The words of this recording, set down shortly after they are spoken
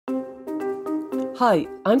Hi,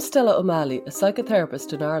 I'm Stella O'Malley, a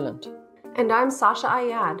psychotherapist in Ireland. And I'm Sasha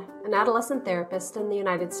Ayad, an adolescent therapist in the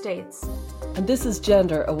United States. And this is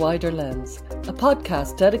Gender, a Wider Lens, a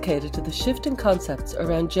podcast dedicated to the shifting concepts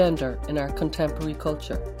around gender in our contemporary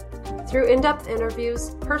culture. Through in-depth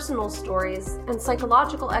interviews, personal stories, and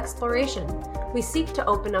psychological exploration, we seek to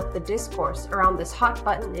open up the discourse around this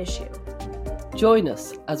hot-button issue. Join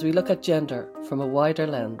us as we look at gender from a wider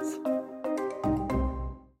lens.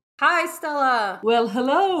 Hi, Stella. Well,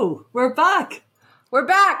 hello. We're back. We're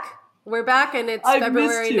back and it's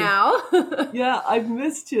February now. Yeah, I've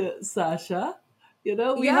missed you, Sasha. You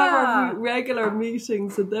know, we have our regular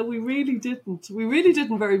meetings and then we really didn't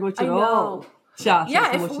very much at all chat.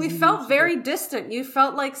 Yeah, we felt very distant. You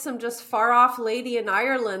felt like some just far off lady in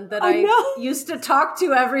Ireland that I used to talk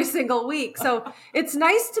to every single week. So it's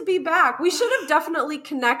nice to be back. We should have definitely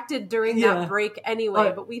connected during that break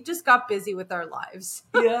anyway, but we just got busy with our lives.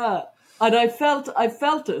 Yeah. And I felt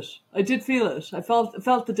it. I did feel it. I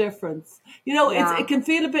felt the difference. You know, it can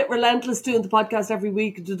feel a bit relentless doing the podcast every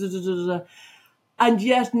week, and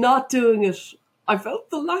yet not doing it. I felt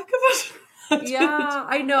the lack of it.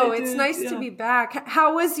 I know. It's nice to be back.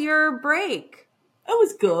 How was your break? It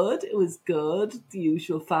was good. The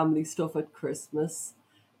usual family stuff at Christmas.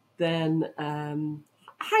 Then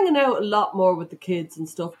hanging out a lot more with the kids and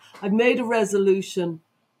stuff. I've made a resolution,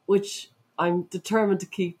 which I'm determined to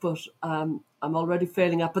keep, but I'm already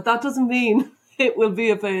failing at. But that doesn't mean it will be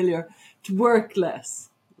a failure. To work less.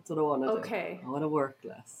 That's what I want to do. Okay. I want to work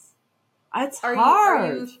less. It's hard.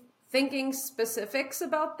 Are you thinking specifics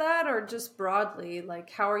about that, or just broadly? Like,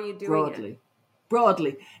 how are you doing it?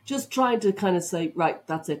 Broadly. Just trying to kind of say, right,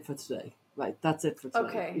 that's it for today. Right, that's it for today.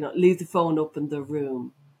 Okay. You know, leave the phone up in the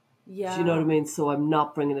room. Yeah. Do you know what I mean? So I'm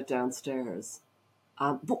not bringing it downstairs.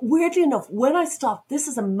 But weirdly enough, when I stopped, this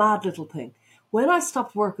is a mad little thing. When I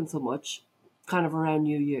stopped working so much, kind of around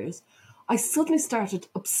New Year's, I suddenly started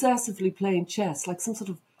obsessively playing chess, like some sort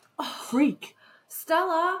of freak.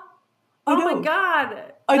 Stella. Oh my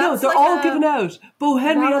God. I know, they're like all given out. Bo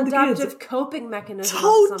Henry and the kids. Maladaptive coping mechanism.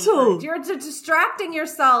 Total. You're distracting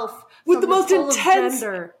yourself with the most intense,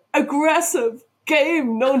 aggressive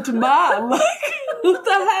game known to man. Like, what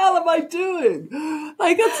the hell am I doing?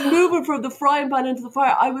 Like, it's moving from the frying pan into the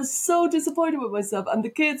fire. I was so disappointed with myself. And the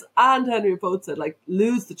kids and Henry both said, like,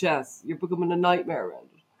 lose the chess. You're becoming a nightmare around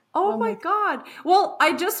it. Oh my God. Well,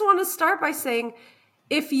 I just want to start by saying,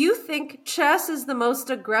 if you think chess is the most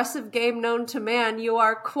aggressive game known to man, you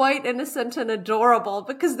are quite innocent and adorable,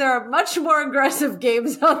 because there are much more aggressive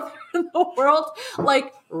games out there in the world,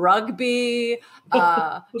 like rugby,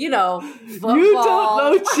 football. You don't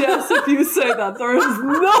know chess if you say that. There is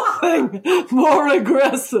nothing more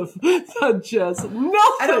aggressive than chess. Nothing.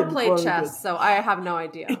 I don't play chess, so I have no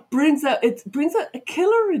idea. It brings out a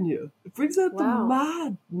killer in you. It brings out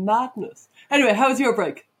the madness. Anyway, how was your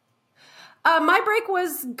break? My break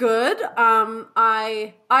was good.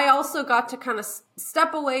 I also got to kind of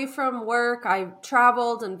step away from work. I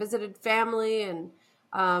traveled and visited family and,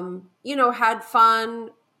 had fun,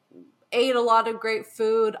 ate a lot of great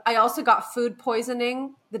food. I also got food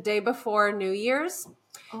poisoning the day before New Year's.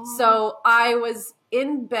 Oh. So I was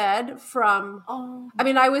in bed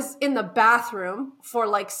I was in the bathroom for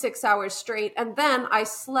like 6 hours straight. And then I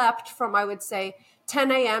slept from, I would say,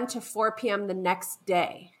 10 a.m. to 4 p.m. the next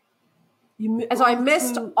day. And so I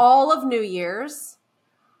missed all of New Year's.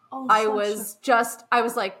 I was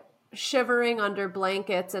like shivering under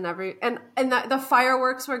blankets and the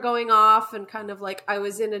fireworks were going off, and kind of like I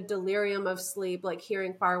was in a delirium of sleep, like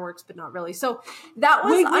hearing fireworks, but not really. So that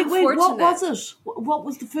was unfortunate. Wait, what was it? What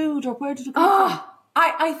was the food, or where did it come from?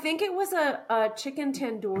 I think it was a chicken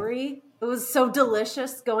tandoori. It was so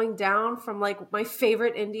delicious, going down from like my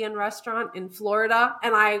favorite Indian restaurant in Florida.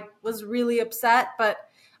 And I was really upset, but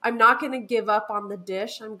I'm not going to give up on the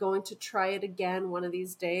dish. I'm going to try it again one of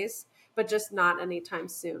these days, but just not anytime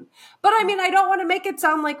soon. But I mean, I don't want to make it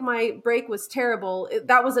sound like my break was terrible.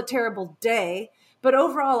 That was a terrible day. But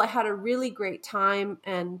overall, I had a really great time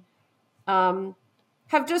and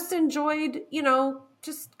have just enjoyed,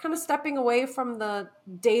 just kind of stepping away from the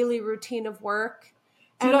daily routine of work.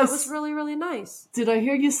 And it was really, really nice. Did I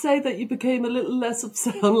hear you say that you became a little less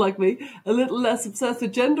obsessed, unlike me, a little less obsessed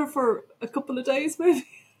with gender for a couple of days, maybe?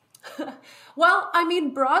 Well, I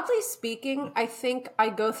mean, broadly speaking, I think I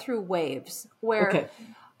go through waves where,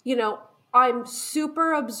 I'm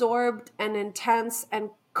super absorbed and intense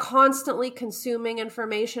and constantly consuming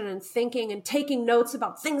information and thinking and taking notes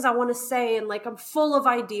about things I want to say. And like, I'm full of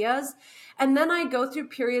ideas. And then I go through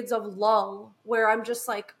periods of lull where I'm just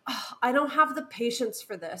like, I don't have the patience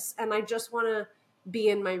for this. And I just want to be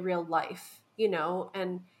in my real life,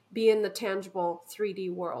 and be in the tangible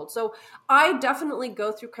 3D world. So I definitely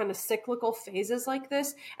go through kind of cyclical phases like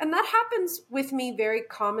this. And that happens with me very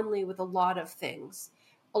commonly with a lot of things.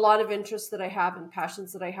 A lot of interests that I have and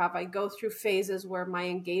passions that I have, I go through phases where my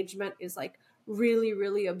engagement is like really,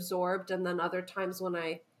 really absorbed. And then other times when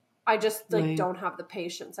I just like Right. don't have the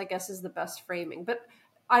patience, I guess is the best framing. But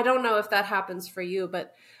I don't know if that happens for you,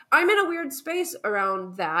 but I'm in a weird space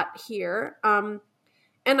around that here. And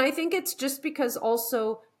I think it's just because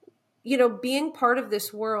also, being part of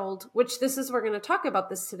this world, which we're going to talk about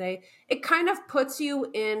this today, it kind of puts you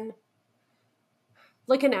in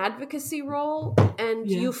like an advocacy role, and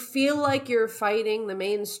Yeah. you feel like you're fighting the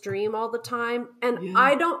mainstream all the time. And Yeah.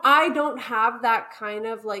 I don't have that kind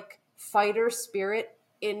of like fighter spirit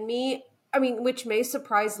in me. I mean, which may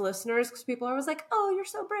surprise listeners because people are always like, "Oh, you're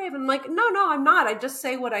so brave." And I'm like, no, I'm not. I just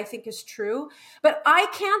say what I think is true. But I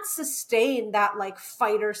can't sustain that like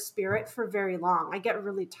fighter spirit for very long. I get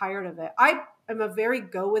really tired of it. I am a very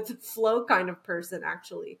go with the flow kind of person,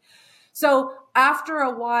 actually. So after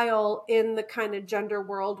a while in the kind of gender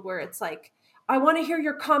world where it's like, I want to hear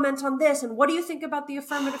your comment on this. And what do you think about the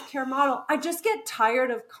affirmative care model? I just get tired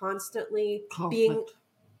of constantly being Conflict.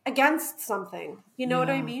 against something. You know what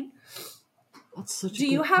I Yeah. mean? That's such a Do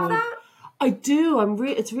you good have point. that? I do.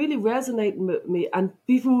 It's really resonating with me, and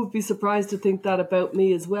people would be surprised to think that about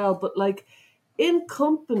me as well. But like in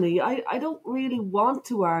company, I don't really want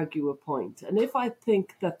to argue a point. And if I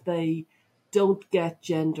think that they don't get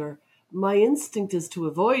gender, my instinct is to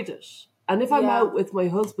avoid it. And if I'm Yeah. out with my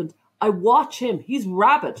husband, I watch him. He's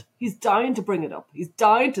rabid. He's dying to bring it up. He's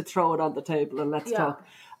dying to throw it on the table and let's Yeah. talk.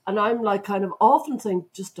 And I'm like kind of often saying,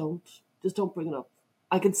 just don't bring it up.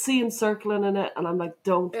 I can see him circling in it, and I'm like,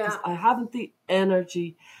 don't, because Yeah. I haven't the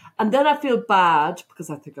energy. And then I feel bad because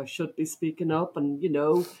I think I should be speaking up, and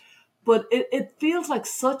but it feels like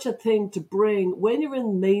such a thing to bring when you're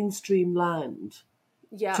in mainstream land,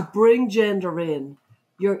 to Yeah. bring gender in.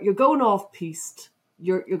 You're going off piste.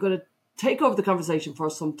 You're going to take over the conversation for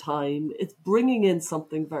some time. It's bringing in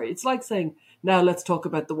something it's like saying, now let's talk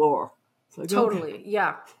about the war. It's like, Totally. okay,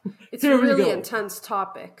 Yeah. It's here a we really go. intense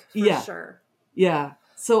topic for Yeah. sure. Yeah.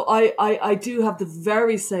 So I do have the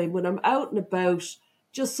very same when I'm out and about,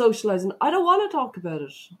 just socializing. I don't want to talk about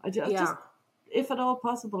it. I just, Yeah. if at all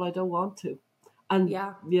possible, I don't want to. And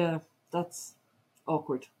Yeah. yeah, that's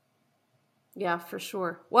awkward. Yeah, for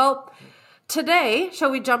sure. Well, today,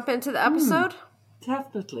 shall we jump into the episode?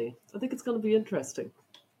 Definitely. I think it's going to be interesting.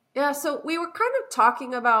 Yeah, so we were kind of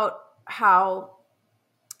talking about how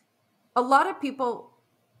a lot of people,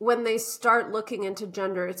 when they start looking into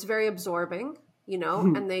gender, it's very absorbing,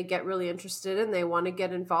 and they get really interested and they want to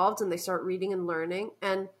get involved and they start reading and learning.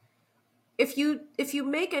 And if you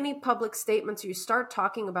make any public statements or you start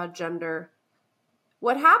talking about gender,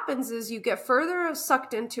 what happens is you get further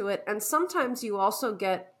sucked into it, and sometimes you also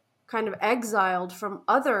get kind of exiled from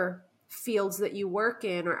other fields that you work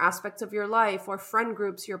in or aspects of your life or friend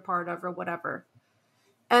groups you're part of or whatever.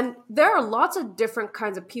 And there are lots of different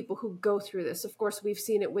kinds of people who go through this. Of course, we've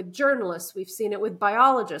seen it with journalists. We've seen it with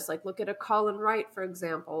biologists, like look at a Colin Wright, for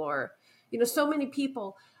example, or, so many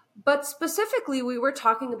people. But specifically, we were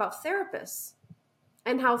talking about therapists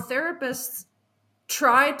and how therapists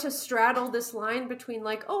try to straddle this line between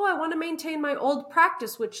like, oh, I want to maintain my old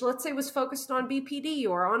practice, which let's say was focused on BPD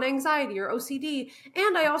or on anxiety or OCD.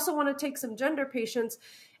 And I also want to take some gender patients.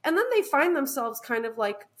 And then they find themselves kind of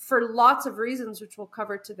like, for lots of reasons, which we'll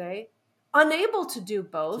cover today, unable to do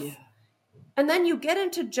both. Yeah. And then you get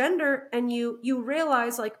into gender and you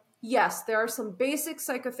realize like, yes, there are some basic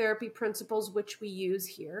psychotherapy principles which we use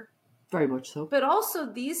here. Very much so. But also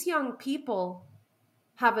these young people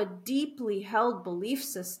have a deeply held belief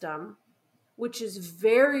system, which is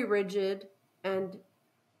very rigid and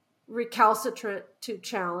recalcitrant to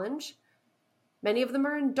challenge. Many of them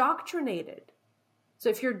are indoctrinated. So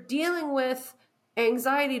if you're dealing with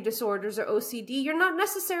anxiety disorders or OCD, you're not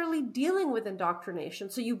necessarily dealing with indoctrination.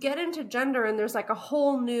 So you get into gender and there's like a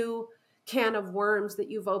whole new can of worms that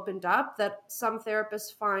you've opened up that some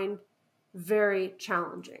therapists find very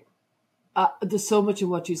challenging. There's so much in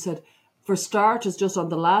what you said. For starters, just on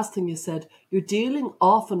the last thing you said, you're dealing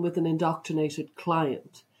often with an indoctrinated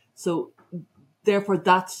client. So therefore,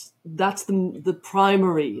 that's the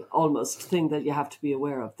primary almost thing that you have to be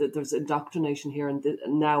aware of. That there's indoctrination here, and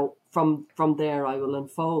now from there I will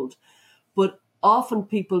unfold. But often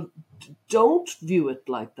people don't view it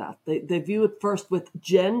like that. They view it first with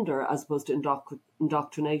gender as opposed to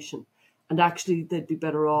indoctrination. And actually, they'd be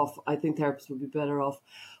better off. I think therapists would be better off.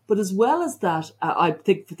 But as well as that, I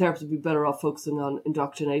think therapists would be better off focusing on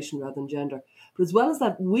indoctrination rather than gender. But as well as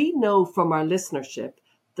that, we know from our listenership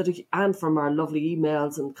and from our lovely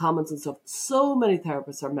emails and comments and stuff, so many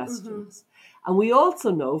therapists are messaging us. And we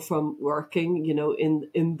also know from working,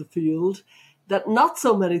 in the field, that not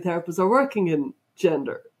so many therapists are working in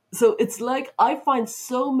gender. So it's like, I find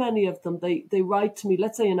so many of them, they write to me,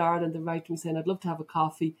 let's say in Ireland, they write to me saying, I'd love to have a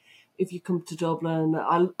coffee if you come to Dublin.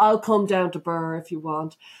 I'll come down to Burr if you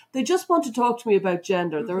want. They just want to talk to me about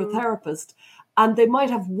gender. They're a therapist, and they might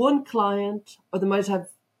have one client, or they might have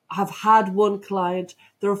had one client.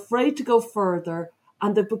 They're afraid to go further,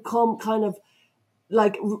 and they've become kind of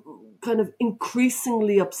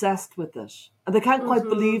increasingly obsessed with it. And they can't quite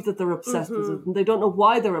believe that they're obsessed with it, and they don't know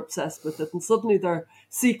why they're obsessed with it. And suddenly they're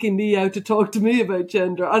seeking me out to talk to me about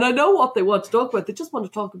gender. And I know what they want to talk about. They just want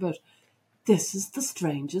to talk about, this is the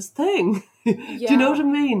strangest thing. Do you know what I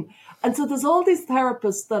mean? And so there's all these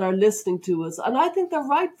therapists that are listening to us, and I think they're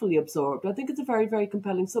rightfully absorbed. I think it's a very, very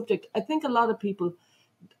compelling subject. I think a lot of people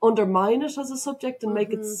undermine it as a subject and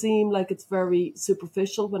make it seem like it's very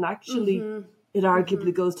superficial, when actually it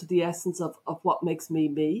arguably goes to the essence of what makes me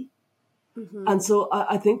me. And so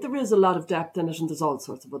I think there is a lot of depth in it, and there's all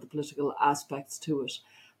sorts of other political aspects to it.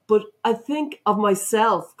 But I think of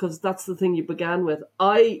myself, because that's the thing you began with.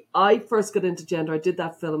 I first got into gender. I did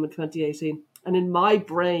that film in 2018. And in my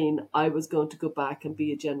brain, I was going to go back and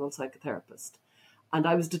be a general psychotherapist. And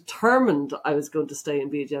I was determined I was going to stay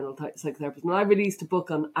and be a general psychotherapist. And I released a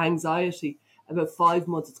book on anxiety about 5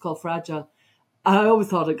 months. It's called Fragile. I always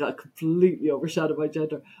thought it got completely overshadowed by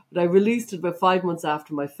gender. But I released it about 5 months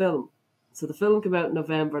after my film. So the film came out in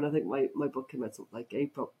November, and I think my book came out something like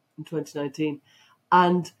April in 2019.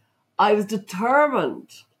 And I was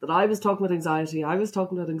determined that I was talking about anxiety. I was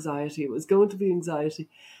talking about anxiety. It was going to be anxiety.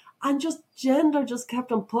 And just gender just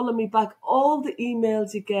kept on pulling me back. All the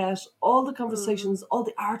emails you get, all the conversations, all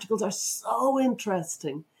the articles are so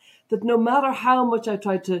interesting that no matter how much I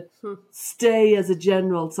tried to stay as a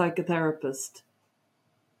general psychotherapist,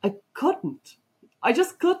 I couldn't. I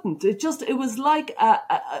just couldn't. It was like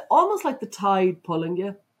almost like the tide pulling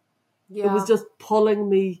you. Yeah. It was just pulling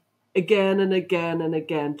me again and again and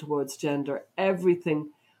again towards gender.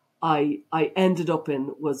 Everything I ended up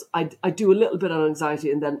in was, I do a little bit on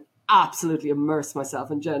anxiety and then absolutely immerse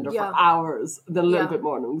myself in gender for hours, then a little bit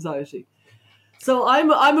more on anxiety. So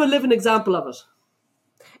I'm a living example of it.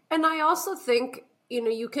 And I also think,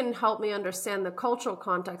 you can help me understand the cultural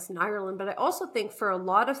context in Ireland, but I also think for a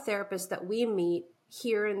lot of therapists that we meet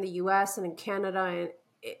here in the US and in Canada, and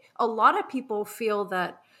a lot of people feel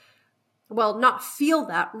that,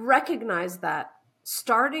 recognize that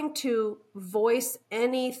starting to voice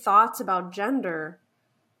any thoughts about gender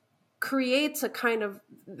creates a kind of,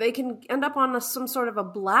 they can end up on some sort of a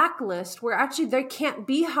blacklist where actually they can't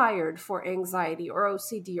be hired for anxiety or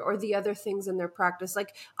OCD or the other things in their practice.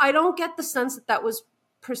 Like, I don't get the sense that was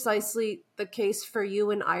precisely the case for you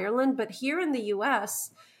in Ireland, but here in the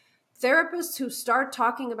US, therapists who start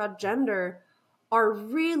talking about gender are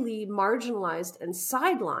really marginalized and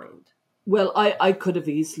sidelined. Well, I could have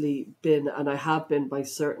easily been, and I have been, by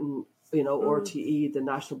certain, RTE, the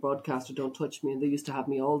national broadcaster, Don't Touch Me, and they used to have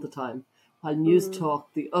me all the time. While News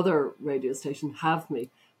Talk, the other radio station, have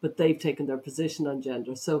me, but they've taken their position on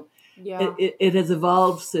gender. So it has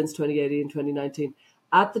evolved since 2018, 2019.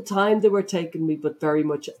 At the time, they were taking me, but very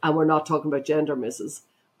much, and we're not talking about gender, missus.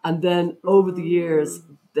 And then over the years,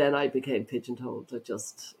 then I became pigeonholed. I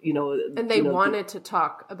just, And they wanted to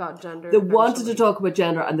talk about gender. They wanted to talk about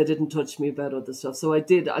gender, and they didn't touch me about other stuff. So I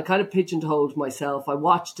kind of pigeonholed myself. I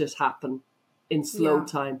watched it happen in slow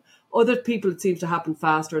time. Other people, it seems to happen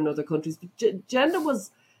faster in other countries. But gender was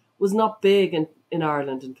not big in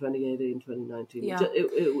Ireland in 2018, 2019. Yeah.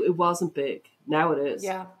 It wasn't big. Now it is.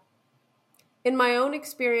 Yeah. In my own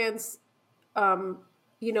experience,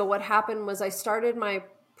 what happened was I started my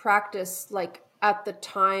practice at the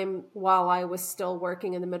time while I was still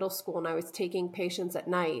working in the middle school, and I was taking patients at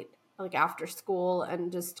night, after school,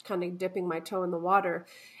 and just kind of dipping my toe in the water.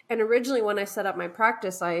 And originally when I set up my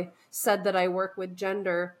practice, I said that I work with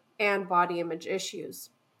gender and body image issues.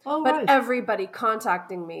 Oh, but everybody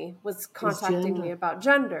contacting me was contacting me about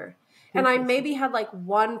gender. And I maybe had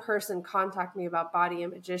one person contact me about body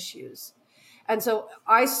image issues. And so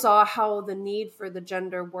I saw how the need for the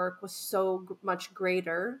gender work was so much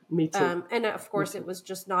greater. Me too. And of course, it was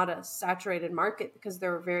just not a saturated market because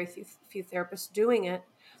there were very few therapists doing it.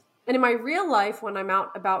 And in my real life, when I'm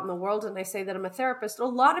out about in the world and I say that I'm a therapist, a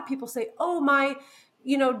lot of people say, oh, my,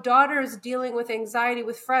 daughter is dealing with anxiety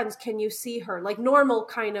with friends. Can you see her? Normal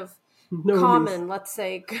kind of common, let's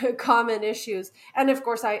say, common issues. And of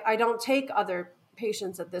course, I don't take other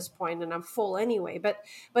patients at this point, and I'm full anyway. But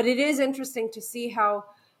it is interesting to see how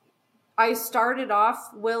I started off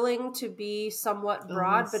willing to be somewhat Oh, I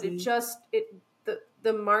broad, but see.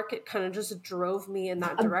 the market kind of just drove me in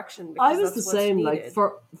that And direction I because was the that's what's same, like needed.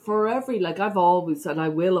 for every, like I've always, and I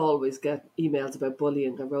will always get emails about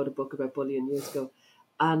bullying. I wrote a book about bullying years ago.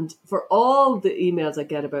 And for all the emails I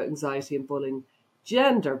get about anxiety and bullying,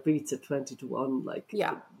 gender beats it 20 to 1. Like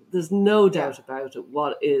Yeah. there's no Yeah. doubt about it.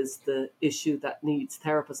 What is the issue that needs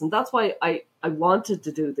therapists? And that's why I wanted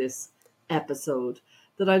to do this episode.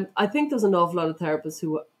 That I think there's an awful lot of therapists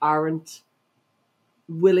who aren't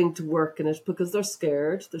willing to work in it because they're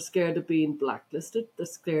scared. They're scared of being blacklisted. They're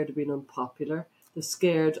scared of being unpopular. They're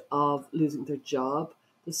scared of losing their job.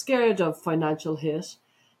 They're scared of financial hit.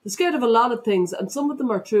 They're scared of a lot of things, and some of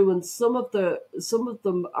them are true, and some of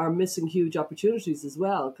them are missing huge opportunities as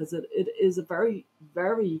well, because it is a very,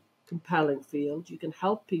 very compelling field. You can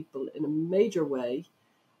help people in a major way,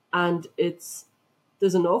 and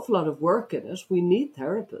there's an awful lot of work in it. We need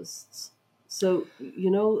therapists. So,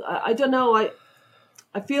 I don't know.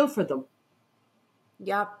 I feel for them.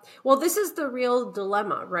 Yeah. Well, this is the real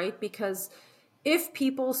dilemma, right? Because if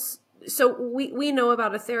people, so we know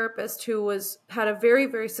about a therapist who had a very,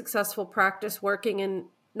 very successful practice working in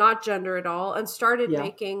not gender at all and started Yeah.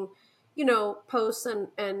 making, posts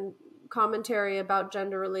and commentary about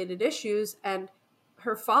gender related issues. And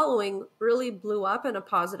her following really blew up in a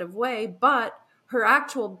positive way, but her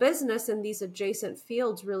actual business in these adjacent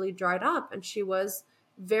fields really dried up and she was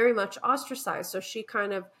very much ostracized. So she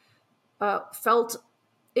kind of felt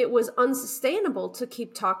it was unsustainable to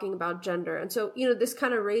keep talking about gender. And so, this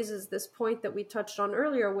kind of raises this point that we touched on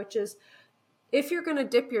earlier, which is if you're going to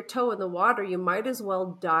dip your toe in the water, you might as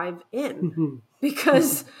well dive in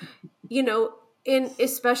because,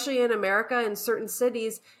 especially in America, in certain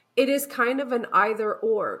cities, it is kind of an either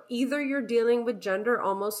or. Either you're dealing with gender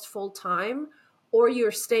almost full time or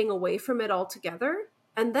you're staying away from it altogether.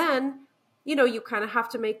 And then, you kind of have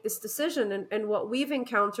to make this decision. And what we've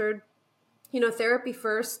encountered, Therapy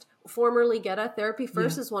First, formerly Geta, Therapy Yeah.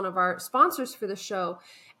 First is one of our sponsors for the show.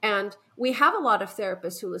 And we have a lot of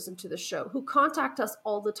therapists who listen to the show who contact us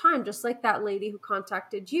all the time, just like that lady who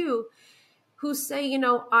contacted you, who say,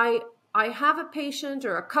 I have a patient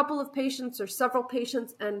or a couple of patients or several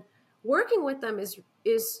patients, and working with them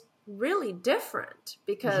is really different Yeah.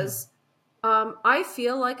 because I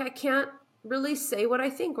feel like I can't really say what I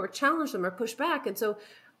think or challenge them or push back. And so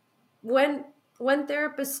when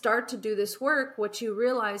therapists start to do this work, what you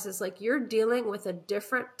realize is like you're dealing with a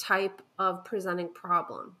different type of presenting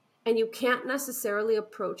problem and you can't necessarily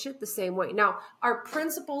approach it the same way. Now, our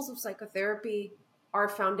principles of psychotherapy are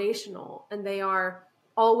foundational and they are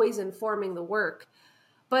always informing the work.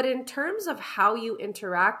 But in terms of how you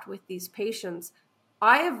interact with these patients,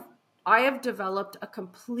 I have developed a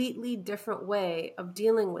completely different way of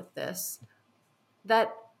dealing with this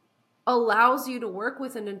that allows you to work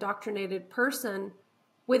with an indoctrinated person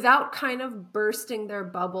without kind of bursting their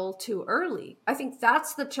bubble too early. I think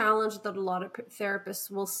that's the challenge that a lot of therapists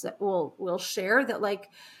will share, that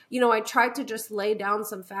I tried to just lay down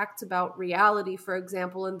some facts about reality, for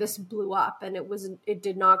example, and this blew up and it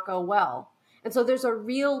did not go well. And so there's a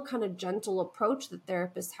real kind of gentle approach that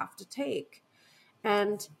therapists have to take.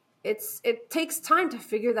 And it takes time to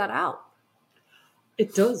figure that out.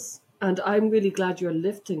 It does. And I'm really glad you're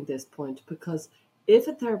lifting this point, because if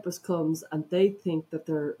a therapist comes and they think that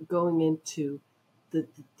they're going into the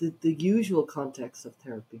usual context of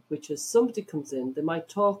therapy, which is somebody comes in, they might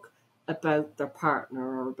talk about their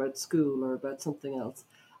partner or about school or about something else,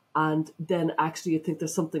 and then actually you think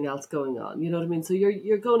there's something else going on. You know what I mean? So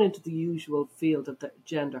you're going into the usual field of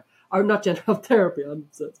gender, or not gender, of therapy. I'm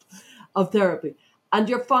obsessed, of therapy, and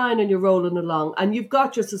you're fine and you're rolling along and you've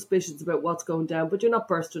got your suspicions about what's going down, but you're not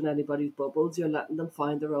bursting anybody's bubbles. You're letting them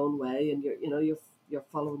find their own way, and you're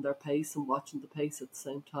following their pace and watching the pace at the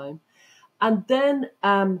same time. And then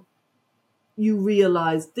you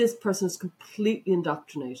realize this person is completely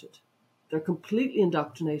indoctrinated. They're completely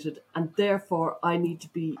indoctrinated, and therefore I need to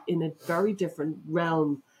be in a very different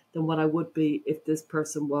realm than what I would be if this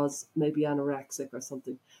person was maybe anorexic or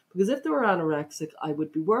something. Because if they were anorexic, I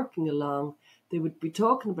would be working along, they would be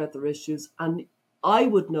talking about their issues, and I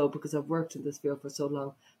would know, because I've worked in this field for so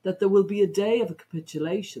long, that there will be a day of a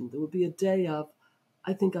capitulation. There will be a day of,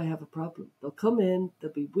 I think I have a problem. They'll come in,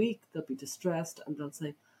 they'll be weak, they'll be distressed, and they'll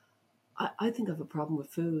say, I think I have a problem with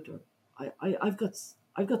food, or I've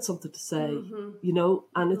got something to say,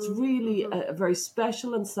 and it's really a very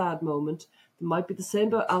special and sad moment. It might be the same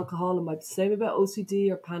about alcohol, it might be the same about OCD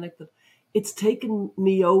or panic, that it's taken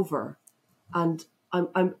me over, and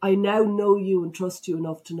I now know you and trust you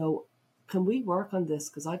enough to know, can we work on this?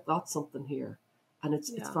 Because I've got something here, and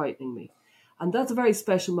it's Yeah. frightening me. And that's a very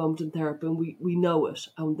special moment in therapy, and we know it,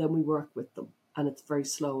 and then we work with them, and it's very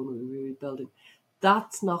slow and we're rebuilding.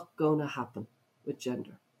 That's not going to happen with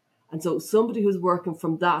gender. And so somebody who's working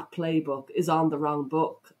from that playbook is on the wrong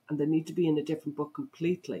book, and they need to be in a different book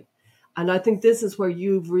completely. And I think this is where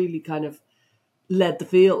you've really kind of led the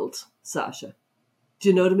field, Sasha. Do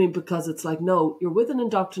you know what I mean? Because it's like, no, you're with an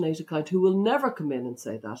indoctrinated client who will never come in and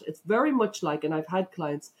say that. It's very much like, and I've had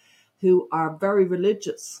clients who are very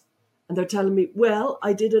religious, and they're telling me, well,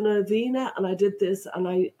 I did an Avena and I did this, and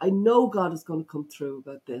I know God is going to come through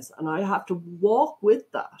about this, and I have to walk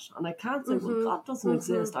with that. And I can't say, well, God doesn't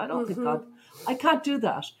exist. I don't think God, I can't do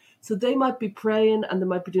that. So they might be praying and they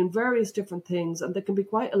might be doing various different things, and they can be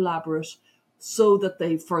quite elaborate so that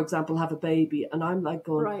they, for example, have a baby. And I'm like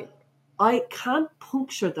going, Right. I can't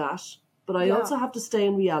puncture that, but I Yeah. also have to stay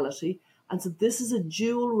in reality. And so this is a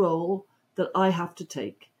dual role that I have to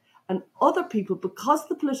take. And other people, because of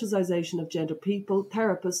the politicization of gender, people,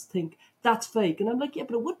 therapists think that's fake. And I'm like, yeah,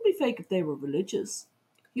 but it wouldn't be fake if they were religious.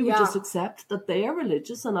 You would just accept that they are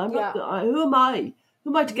religious, and I'm not. Who am I?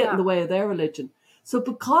 Who am I to get in the way of their religion? So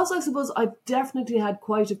because I suppose I've definitely had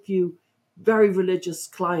quite a few very religious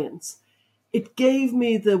clients, it gave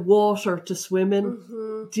me the water to swim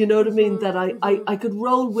in. Do you know what I mean? That I could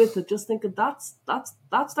roll with it, just thinking that's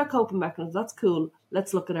their coping mechanism. That's cool.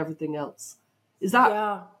 Let's look at everything else. Is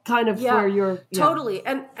that kind of where you're... Totally.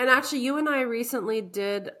 And actually, you and I recently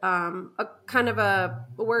did a kind of a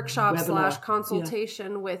workshop /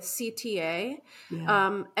 consultation with CTA,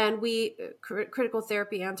 and we critical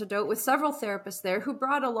therapy antidote with several therapists there who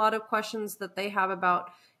brought a lot of questions that they have about,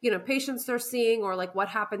 you know, patients they're seeing, or like what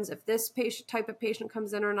happens if this type of patient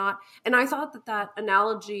comes in or not. And I thought that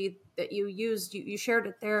analogy that you used, you shared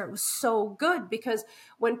it there, it was so good, because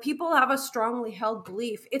when people have a strongly held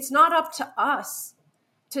belief, it's not up to us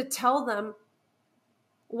to tell them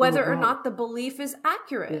whether or not the belief is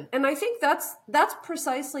accurate. Yeah. And I think that's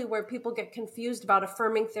precisely where people get confused about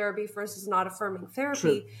affirming therapy versus not affirming therapy.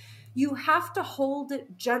 True. You have to hold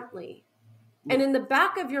it gently. Yeah. And in the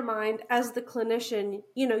back of your mind as the clinician,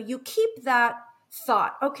 you know, you keep that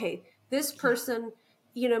thought, okay, this person,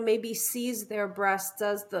 you know, maybe sees their breasts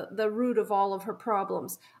as the root of all of her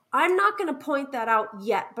problems. I'm not going to point that out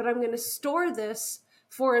yet, but I'm going to store this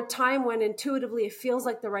for a time when intuitively it feels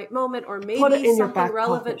like the right moment, or maybe something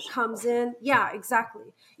relevant comes in. Yeah, exactly.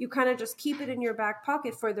 You kind of just keep it in your back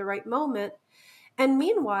pocket for the right moment. And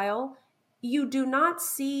meanwhile, you do not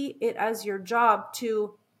see it as your job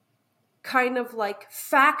to kind of like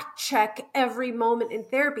fact check every moment in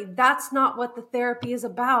therapy. That's not what the therapy is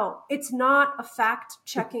about. It's not a fact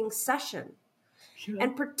checking session. Sure.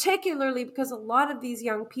 And particularly because a lot of these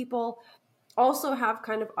young people also have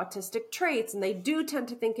kind of autistic traits, and they do tend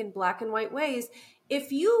to think in black and white ways.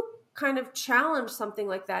 If you kind of challenge something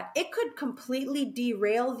like that, it could completely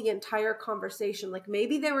derail the entire conversation. Like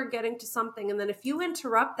maybe they were getting to something, and then if you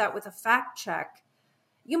interrupt that with a fact check,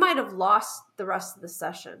 you might have lost the rest of the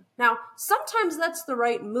session. Now, sometimes that's the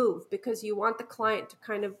right move because you want the client to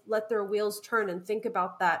kind of let their wheels turn and think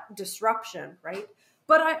about that disruption, right?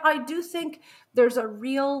 But I do think there's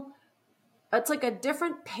it's like a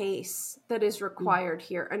different pace that is required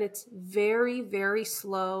here. And it's very, very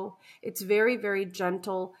slow. It's very, very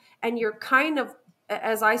gentle. And you're kind of,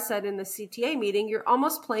 as I said in the CTA meeting, you're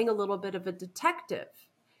almost playing a little bit of a detective.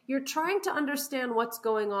 You're trying to understand what's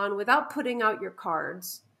going on without putting out your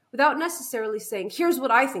cards, without necessarily saying, here's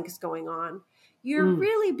what I think is going on. You're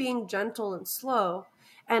really being gentle and slow.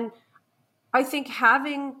 And I think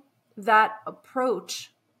having that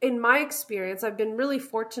approach, in my experience, I've been really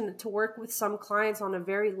fortunate to work with some clients on a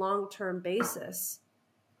very long-term basis.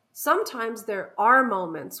 Sometimes there are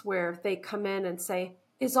moments where they come in and say,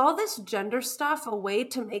 is all this gender stuff a way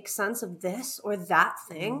to make sense of this or that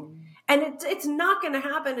thing? And it's not going to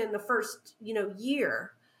happen in the first,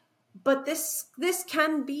 year. But this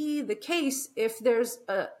can be the case if there's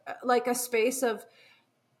a space of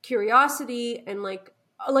curiosity and like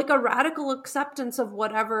a radical acceptance of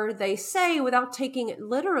whatever they say without taking it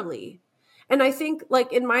literally. And I think,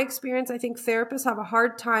 like in my experience, I think therapists have a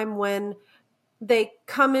hard time when they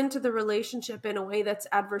come into the relationship in a way that's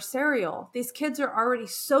adversarial. These kids are already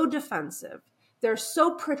so defensive. They're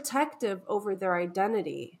so protective over their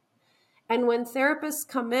identity. And when therapists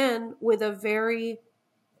come in with a very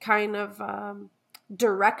kind of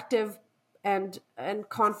directive and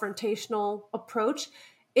confrontational approach,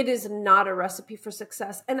 it is not a recipe for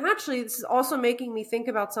success. And actually, this is also making me think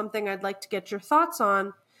about something I'd like to get your thoughts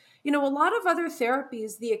on. A lot of other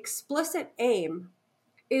therapies, the explicit aim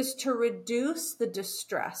is to reduce the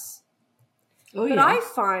distress. But I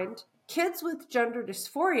find kids with gender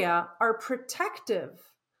dysphoria are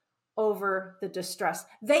protective over the distress.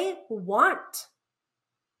 They want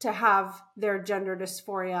to have their gender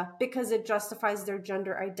dysphoria because it justifies their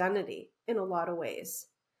gender identity in a lot of ways.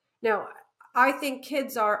 Now, I think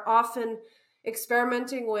kids are often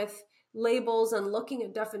experimenting with labels and looking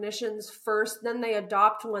at definitions first, then they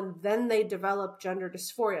adopt one, then they develop gender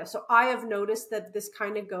dysphoria. So I have noticed that this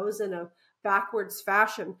kind of goes in a backwards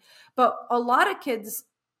fashion. But a lot of kids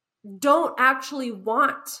don't actually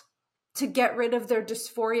want to get rid of their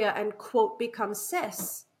dysphoria and, quote, become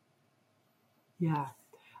cis. Yeah,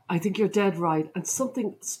 I think you're dead right. And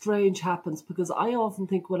something strange happens because I often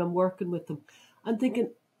think when I'm working with them, I'm thinking,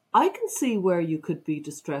 I can see where you could be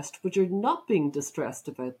distressed, but you're not being distressed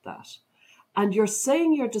about that. And you're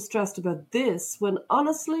saying you're distressed about this when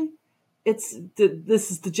honestly, this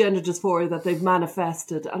is the gender dysphoria that they've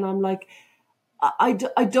manifested. And I'm like, I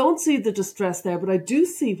don't see the distress there, but I do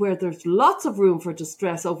see where there's lots of room for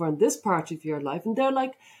distress over in this part of your life. And they're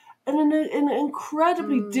like, in an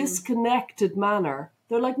incredibly disconnected manner,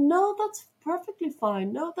 they're like, no, that's perfectly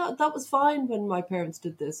fine. No, that was fine when my parents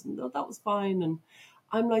did this. And no, that was fine. And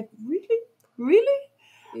I'm like, really? Really?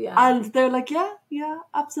 Yeah. And they're like, yeah,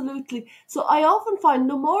 absolutely. So I often find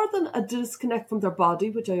no more than a disconnect from their body,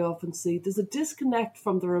 which I often see, there's a disconnect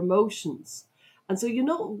from their emotions. And so,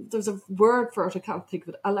 there's a word for it, I can't think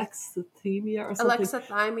of it, alexithymia or something.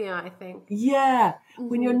 Alexithymia, I think. Yeah.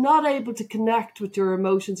 When you're not able to connect with your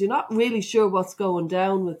emotions, you're not really sure what's going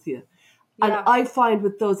down with you. And I find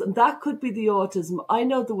with those, and that could be the autism. I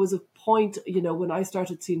know there was a point, when I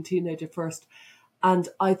started seeing teenager first, and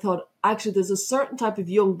I thought, actually, there's a certain type of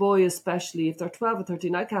young boy, especially if they're 12 or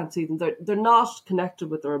 13, I can't see them. They're not connected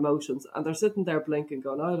with their emotions. And they're sitting there blinking,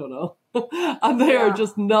 going, I don't know. And they are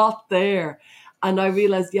just not there. And I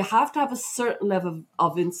realized you have to have a certain level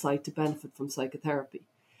of insight to benefit from psychotherapy.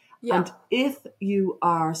 Yeah. And if you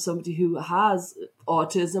are somebody who has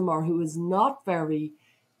autism or who is not very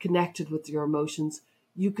connected with your emotions,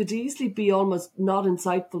 you could easily be almost not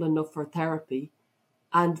insightful enough for therapy.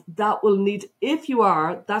 And that will need, if you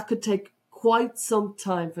are, that could take quite some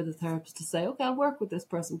time for the therapist to say, okay, I'll work with this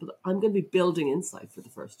person, but I'm going to be building insight for the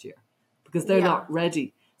first year because they're not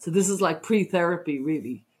ready. So this is like pre-therapy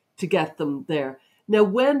really to get them there. Now,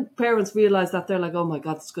 when parents realize that, they're like, oh my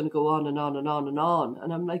God, it's going to go on and on and on and on.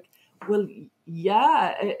 And I'm like, well,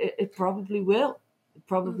 yeah, it probably will. It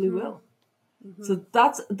probably will. Mm-hmm. So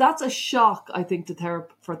that's a shock, I think,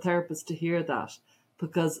 for therapists to hear that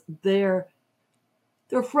because they're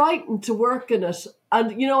frightened to work in it.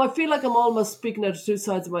 And, I feel like I'm almost speaking out of two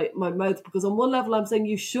sides of my mouth because on one level I'm saying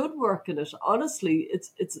you should work in it. Honestly,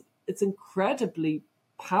 it's incredibly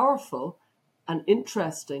powerful and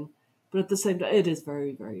interesting. But at the same time, it is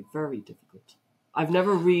very, very, very difficult. I've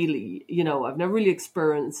never really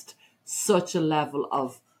experienced such a level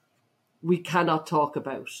of we cannot talk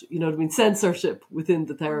about, censorship within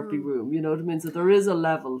the therapy room. You know what I mean? So there is a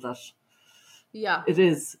level that it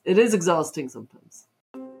is exhausting sometimes.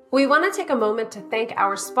 We want to take a moment to thank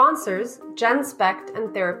our sponsors, GenSpect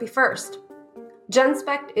and Therapy First.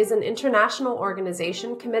 GenSpect is an international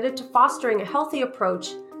organization committed to fostering a healthy approach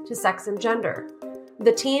to sex and gender.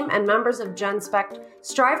 The team and members of GenSpect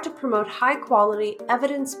strive to promote high-quality,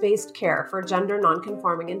 evidence-based care for gender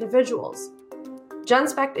nonconforming individuals.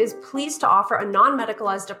 GenSpect is pleased to offer a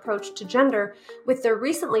non-medicalized approach to gender with their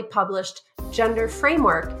recently published Gender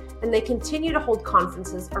Framework, and they continue to hold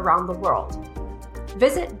conferences around the world.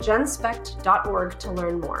 Visit genspect.org to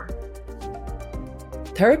learn more.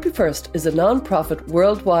 Therapy First is a non-profit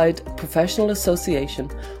worldwide professional association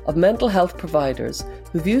of mental health providers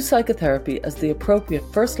who view psychotherapy as the appropriate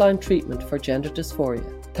first-line treatment for gender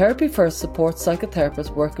dysphoria. Therapy First supports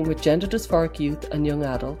psychotherapists working with gender dysphoric youth and young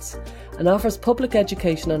adults and offers public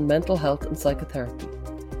education on mental health and psychotherapy.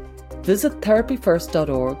 Visit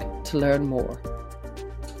therapyfirst.org to learn more.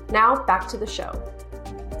 Now back to the show.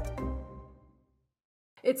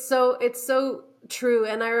 It's so true.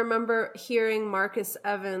 And I remember hearing Marcus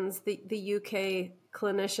Evans, the UK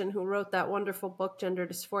clinician who wrote that wonderful book, Gender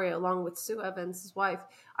Dysphoria, along with Sue Evans, his wife.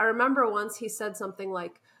 I remember once he said something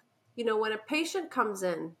like, when a patient comes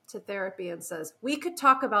in to therapy and says, we could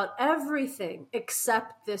talk about everything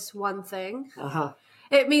except this one thing,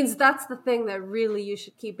 it means that's the thing that really you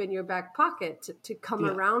should keep in your back pocket to come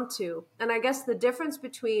around to. And I guess the difference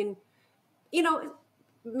between,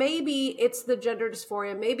 maybe it's the gender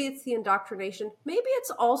dysphoria, maybe it's the indoctrination, maybe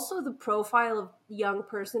it's also the profile of young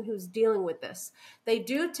person who's dealing with this. They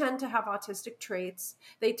do tend to have autistic traits.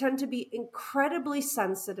 They tend to be incredibly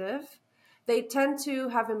sensitive. They tend to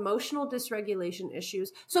have emotional dysregulation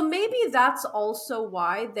issues. So maybe that's also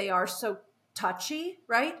why they are so touchy,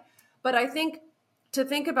 right? But I think to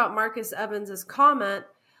think about Marcus Evans's comment,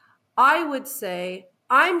 I would say,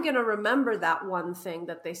 I'm going to remember that one thing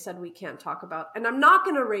that they said we can't talk about, and I'm not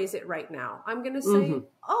going to raise it right now. I'm going to say,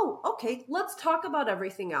 oh, okay, let's talk about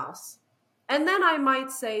everything else. And then I might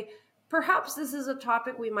say, perhaps this is a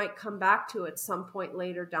topic we might come back to at some point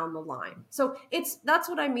later down the line. So that's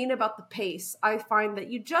what I mean about the pace. I find that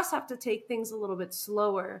you just have to take things a little bit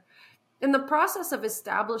slower. And the process of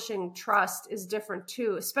establishing trust is different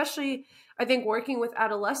too, especially I think working with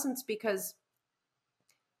adolescents, because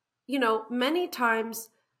many times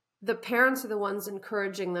the parents are the ones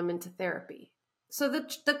encouraging them into therapy. So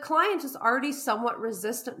the client is already somewhat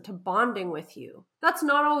resistant to bonding with you. That's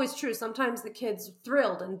not always true. Sometimes the kid's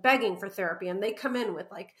thrilled and begging for therapy, and they come in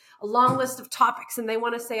with like a long list of topics and they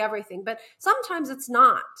want to say everything. But sometimes it's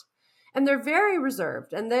not. And they're very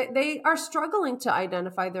reserved, and they are struggling to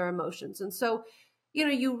identify their emotions. And so,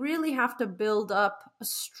 you really have to build up a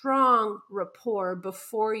strong rapport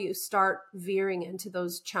before you start veering into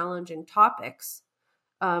those challenging topics.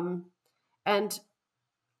 And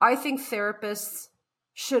I think therapists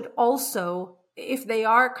should also, if they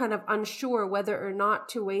are kind of unsure whether or not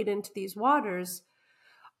to wade into these waters,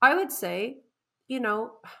 I would say,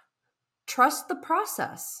 trust the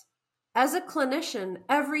process. As a clinician,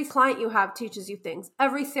 every client you have teaches you things.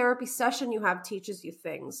 Every therapy session you have teaches you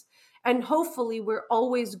things. And hopefully we're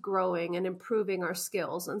always growing and improving our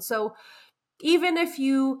skills. And so even if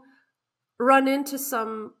you run into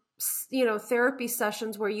some, therapy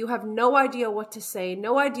sessions where you have no idea what to say,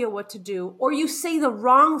 no idea what to do, or you say the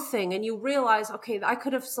wrong thing and you realize, okay, I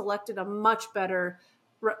could have selected a much better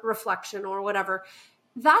reflection or whatever,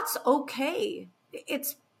 that's okay.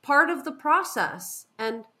 It's part of the process.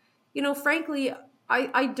 And frankly,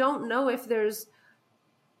 I don't know if there's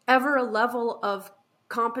ever a level of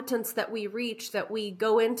competence that we reach that we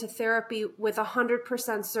go into therapy with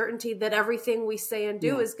 100% certainty that everything we say and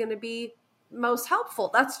do is going to be most helpful.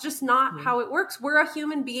 That's just not how it works. We're a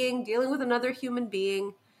human being dealing with another human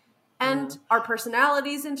being, and our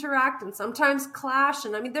personalities interact and sometimes clash.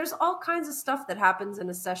 And I mean, there's all kinds of stuff that happens in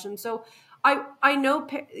a session. So I know,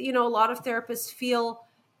 a lot of therapists feel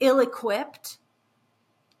ill-equipped,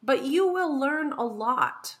 but you will learn a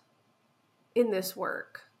lot in this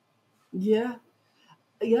work. Yeah.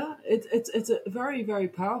 It's a very, very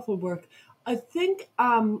powerful work. I think,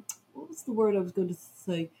 what was the word I was going to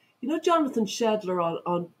say? Jonathan Shedler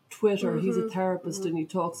on Twitter, he's a therapist, and he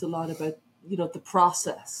talks a lot about, the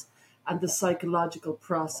process and the psychological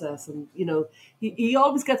process. And, he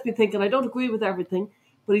always gets me thinking, I don't agree with everything,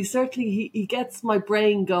 but he certainly, he gets my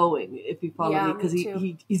brain going, if you follow me, because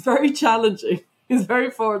he's very challenging. He's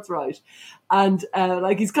very forthright. And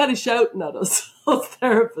he's kind of shouting at us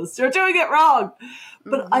therapists, you're doing it wrong.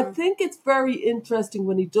 But I think it's very interesting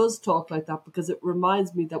when he does talk like that, because it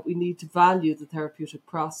reminds me that we need to value the therapeutic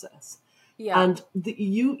process. Yeah. And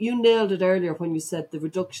you nailed it earlier when you said the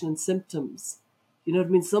reduction in symptoms. You know what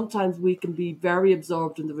I mean? Sometimes we can be very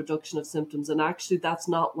absorbed in the reduction of symptoms, and actually that's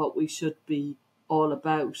not what we should be all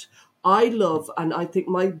about. I love, and I think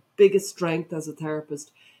my biggest strength as a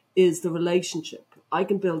therapist is the relationship. I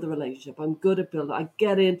can build a relationship. I'm good at building. I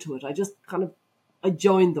get into it. I just I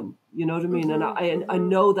join them. You know what I mean? And I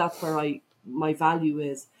know that's where my value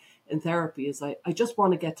is in therapy, is I just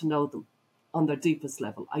want to get to know them on their deepest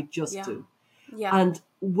level. I just do. Yeah. And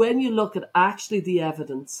when you look at actually the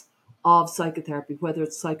evidence of psychotherapy, whether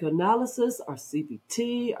it's psychoanalysis or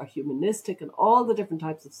CBT or humanistic and all the different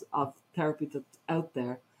types of therapy that's out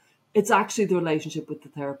there, it's actually the relationship with the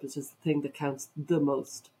therapist is the thing that counts the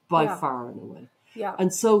most by far in a way. Yeah.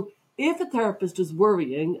 And so if a therapist is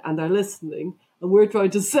worrying and they're listening and we're trying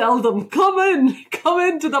to sell them, come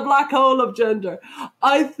into the black hole of gender,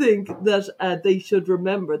 I think that they should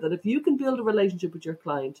remember that if you can build a relationship with your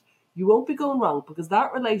client, you won't be going wrong, because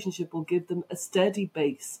that relationship will give them a steady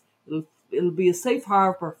base. It'll be a safe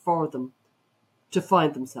harbor for them to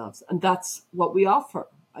find themselves. And that's what we offer.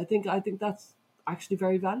 I think that's actually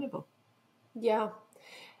very valuable. Yeah.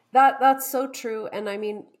 That's so true. And I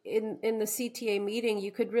mean, in the CTA meeting,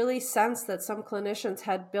 you could really sense that some clinicians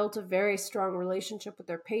had built a very strong relationship with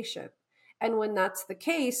their patient. And when that's the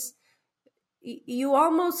case, you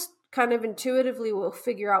almost kind of intuitively will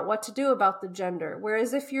figure out what to do about the gender.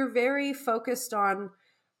 Whereas if you're very focused on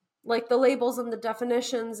like the labels and the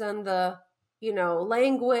definitions and the,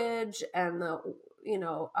 language and the,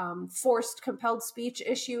 forced compelled speech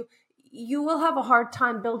issue, you will have a hard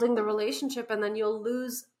time building the relationship, and then you'll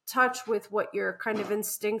lose touch with what your kind of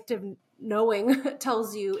instinctive knowing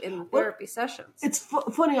tells you in therapy sessions. It's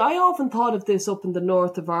funny. I often thought of this up in the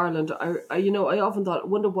north of Ireland. I often thought, I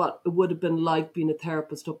wonder what it would have been like being a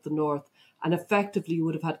therapist up the north. And effectively, you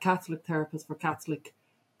would have had Catholic therapists for Catholic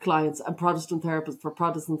clients and Protestant therapists for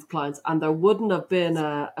Protestant clients, and there wouldn't have been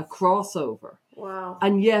a crossover. Wow.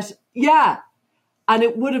 And yet, and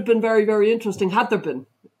it would have been very, very interesting had there been,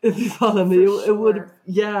 if you follow me. It would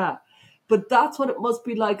have, But that's what it must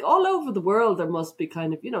be like. All over the world, there must be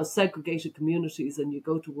kind of, segregated communities, and you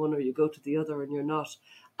go to one or you go to the other and you're not.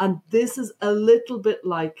 And this is a little bit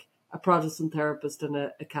like a Protestant therapist and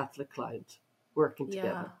a Catholic client working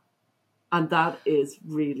together. And that is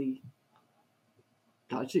really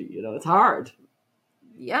dodgy, it's hard.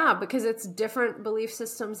 Yeah, because it's different belief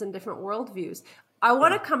systems and different worldviews. I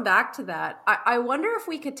want to come back to that. I wonder if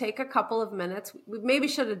we could take a couple of minutes. We maybe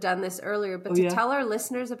should have done this earlier, but to tell our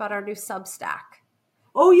listeners about our new Substack.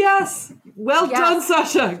 Oh, yes. Well done,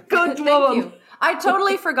 Sasha. Good Thank woman. you. I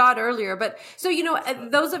totally forgot earlier. But so,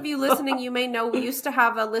 those of you listening, you may know we used to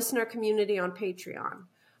have a listener community on Patreon.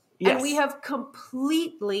 Yes. And we have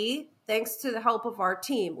completely, thanks to the help of our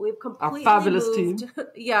team, we've completely our fabulous moved,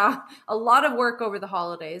 team. A lot of work over the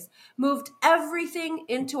holidays, moved everything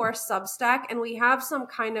into our Substack, and we have some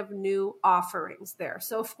kind of new offerings there.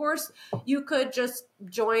 So, of course, you could just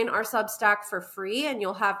join our Substack for free, and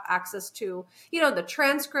you'll have access to, the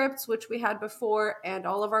transcripts, which we had before, and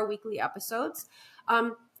all of our weekly episodes.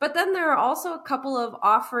 But then there are also a couple of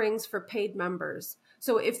offerings for paid members.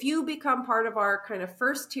 So if you become part of our kind of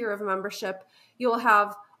first tier of membership, you'll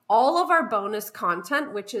have all of our bonus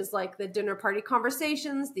content, which is like the dinner party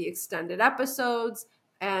conversations, the extended episodes,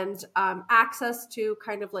 and access to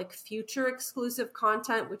kind of like future exclusive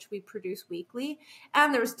content, which we produce weekly.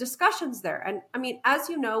 And there's discussions there. And I mean, as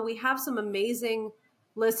you know, we have some amazing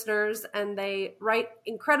listeners, and they write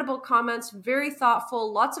incredible comments, very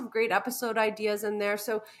thoughtful, lots of great episode ideas in there.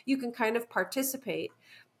 So you can kind of participate.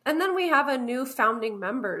 And then we have a new founding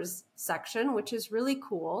members section, which is really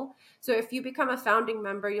cool. So if you become a founding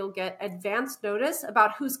member, you'll get advance notice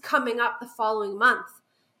about who's coming up the following month.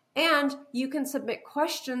 And you can submit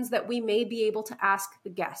questions that we may be able to ask the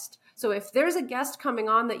guest. So if there's a guest coming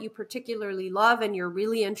on that you particularly love and you're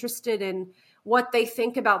really interested in what they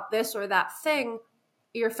think about this or that thing,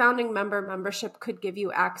 your founding membership could give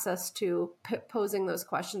you access to posing those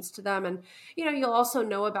questions to them. And, you'll also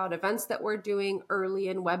know about events that we're doing early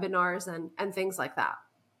in webinars and things like that.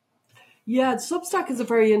 Yeah, Substack is a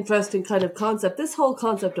very interesting kind of concept. This whole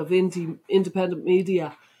concept of independent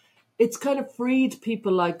media, it's kind of freed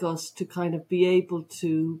people like us to kind of be able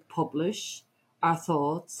to publish our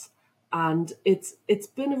thoughts. And it's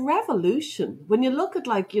been a revolution. When you look at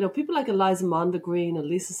people like Eliza Mondegreen and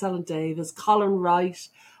Lisa Selin Davis, Colin Wright,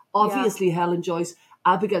 obviously Helen Joyce,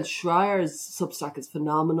 Abigail Schreier's Substack is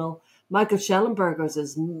phenomenal. Michael Schellenberger's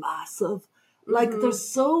is massive. There's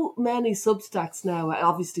so many Substacks now,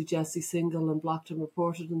 obviously Jesse Single and Blocked and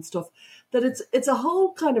Reported and stuff, that it's a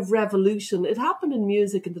whole kind of revolution. It happened in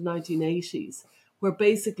music in the 1980s, where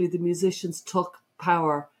basically the musicians took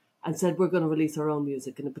power and said, we're going to release our own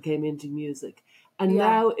music, and it became indie music. And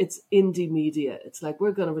now it's indie media. It's like,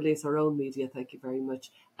 we're going to release our own media, thank you very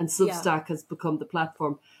much. And Substack has become the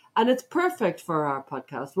platform. And it's perfect for our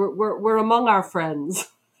podcast. We're among our friends.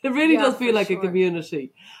 It really does feel like a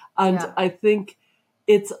community. And I think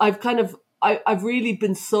I've really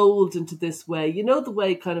been sold into this way. The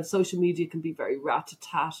way kind of social media can be very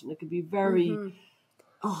rat-a-tat, and it can be very...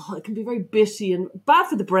 it can be very bitty and bad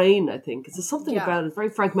for the brain, I think. There's something about it, very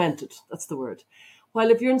fragmented. That's the word.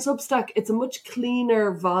 While if you're in Substack, it's a much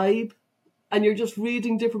cleaner vibe, and you're just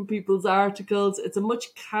reading different people's articles. It's a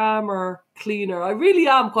much calmer, cleaner. I really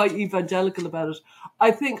am quite evangelical about it.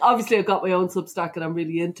 I think, obviously, I've got my own Substack and I'm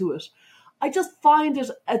really into it. I just find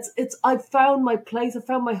I've found my place. I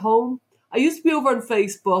found my home. I used to be over on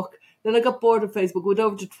Facebook. Then I got bored of Facebook, went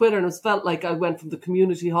over to Twitter, and it felt like I went from the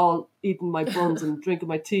community hall eating my buns and drinking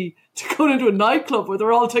my tea to going into a nightclub where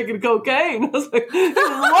they're all taking cocaine. I was like,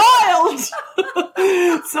 wild!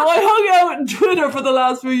 So I hung out on Twitter for the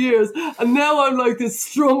last few years, and now I'm like this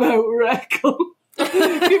strung out wreck.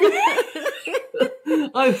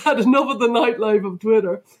 I've had enough of the nightlife of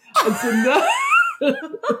Twitter. And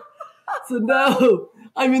so now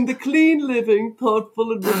I'm in the clean living,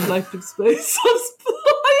 thoughtful and reflective space.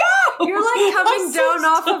 You're like coming down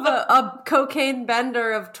off of a cocaine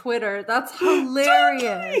bender of Twitter. That's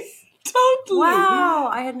hilarious. Totally. Wow.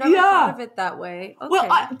 I had never thought of it that way. Okay.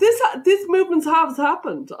 Well, this movement has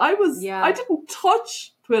happened. I didn't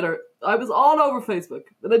touch Twitter. I was all over Facebook,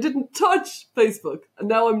 and I didn't touch Facebook. And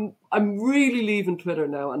now I'm really leaving Twitter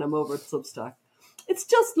now, and I'm over at Substack. It's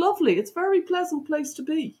just lovely. It's a very pleasant place to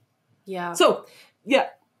be. Yeah. So,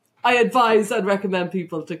 I advise and recommend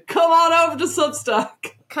people to come on over to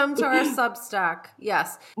Substack. Come to our Substack.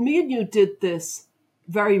 Yes. Me and you did this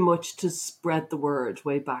very much to spread the word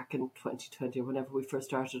way back in 2020 or whenever we first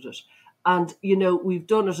started it. And, we've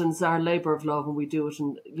done it and it's our labour of love and we do it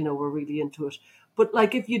and, we're really into it. But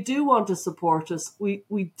like, if you do want to support us,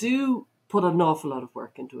 we do put an awful lot of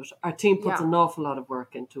work into it. Our team puts Yeah. an awful lot of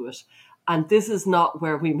work into it. And this is not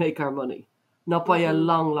where we make our money, not by a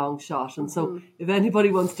long, long shot. And so if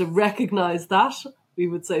anybody wants to recognise that, we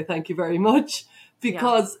would say thank you very much,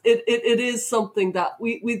 because it is something that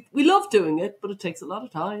we love doing it, but it takes a lot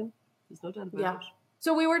of time. There's no doubt about it.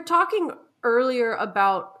 So we were talking earlier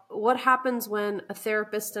about what happens when a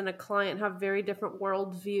therapist and a client have very different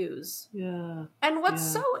worldviews. Yeah. And what's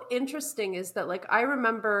so interesting is that, like, I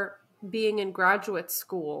remember being in graduate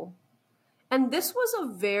school, and this was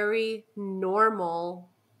a very normal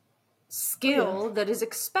skill that is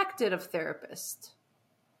expected of therapists.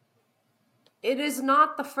 It is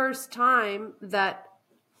not the first time that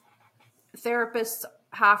therapists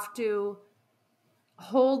have to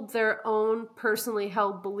hold their own personally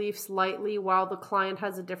held beliefs lightly while the client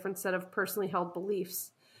has a different set of personally held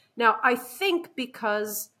beliefs. Now, I think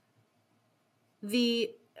because the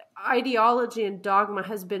ideology and dogma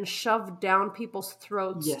has been shoved down people's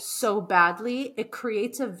throats so badly, it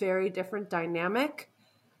creates a very different dynamic.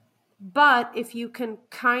 But if you can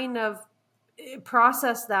kind of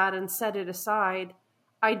process that and set it aside,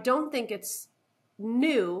 I don't think it's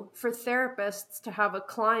new for therapists to have a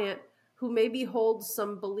client who maybe holds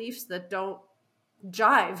some beliefs that don't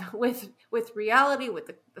jive with reality, with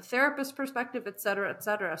the therapist perspective, et cetera, et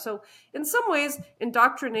cetera. So in some ways,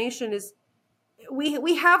 indoctrination is,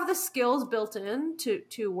 we have the skills built in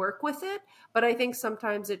to work with it, but I think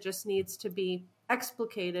sometimes it just needs to be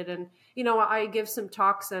explicated. And, I give some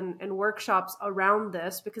talks and workshops around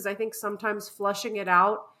this because I think sometimes flushing it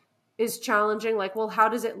out is challenging. Like, well, how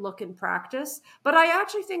does it look in practice? But I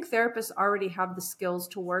actually think therapists already have the skills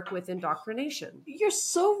to work with indoctrination. You're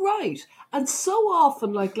so right. And so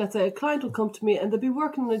often, like, let's say a client will come to me and they'll be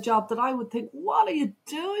working in a job that I would think, what are you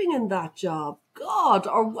doing in that job? God,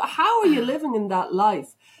 or how are you living in that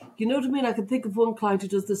life? You know what I mean? I can think of one client who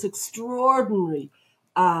does this extraordinary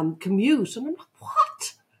commute. And I'm like,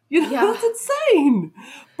 what? That's insane.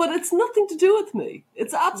 But it's nothing to do with me.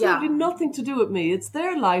 It's absolutely nothing to do with me. It's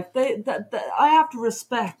their life. I have to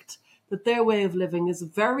respect that their way of living is a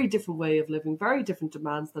very different way of living, very different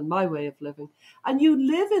demands than my way of living. And you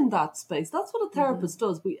live in that space. That's what a therapist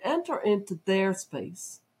does. We enter into their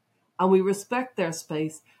space and we respect their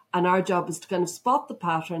space. And our job is to kind of spot the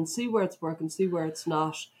pattern, see where it's working, see where it's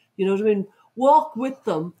not. You know what I mean? Walk with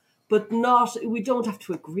them. But we don't have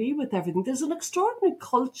to agree with everything. There's an extraordinary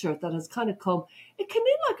culture that has kind of come. It came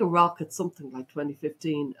in like a rocket, something like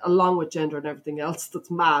 2015, along with gender and everything else that's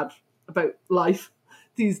mad about life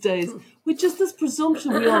these days, with just this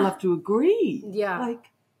presumption we all have to agree. Yeah. Like,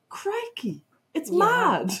 crikey, it's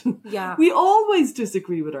mad. Yeah. We always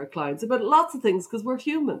disagree with our clients about lots of things because we're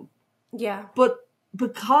human. Yeah. But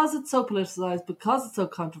because it's so politicized, because it's so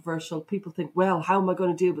controversial, people think, well, how am I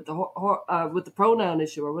going to deal with the pronoun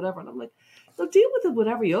issue or whatever? And I'm like, they'll deal with it with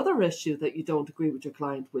every other issue that you don't agree with your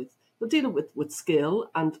client with. They'll deal it with skill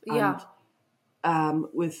and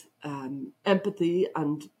with empathy,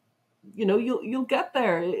 and you'll get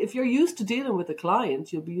there. If you're used to dealing with a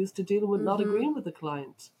client, you'll be used to dealing with not agreeing with the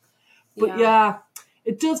client. But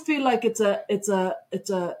it does feel like it's a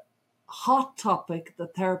hot topic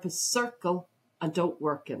that therapists circle and don't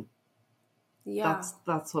work in. Yeah.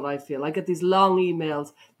 That's what I feel. I get these long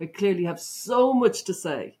emails that clearly have so much to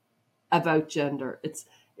say about gender. It's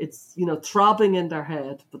throbbing in their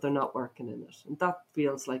head, but they're not working in it. And that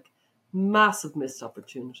feels like massive missed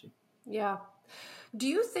opportunity. Yeah. Do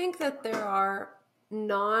you think that there are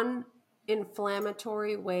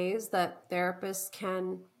non-inflammatory ways that therapists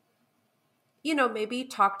can, maybe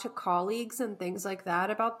talk to colleagues and things like that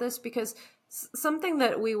about this? Because something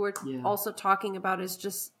that we were also talking about is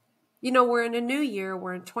just, we're in a new year,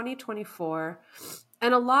 we're in 2024,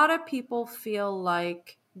 and a lot of people feel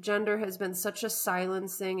like gender has been such a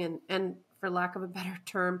silencing and for lack of a better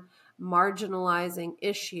term, marginalizing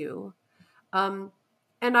issue. And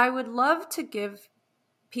I would love to give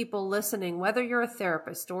people listening, whether you're a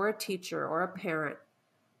therapist or a teacher or a parent,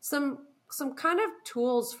 some kind of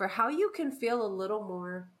tools for how you can feel a little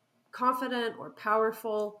more confident or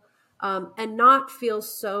powerful, and not feel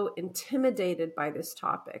so intimidated by this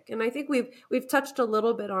topic. And I think we've touched a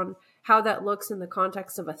little bit on how that looks in the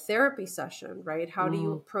context of a therapy session, right? How do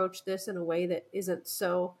you approach this in a way that isn't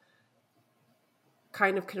so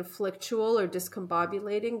kind of conflictual or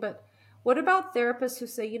discombobulating? But what about therapists who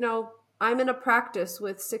say, I'm in a practice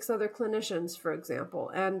with 6 other clinicians, for example,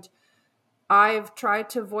 and I've tried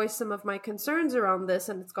to voice some of my concerns around this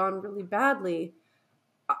and it's gone really badly.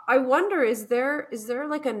 I wonder, is there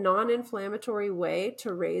like a non-inflammatory way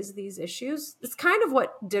to raise these issues? It's kind of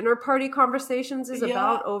what Dinner Party Conversations is Yeah,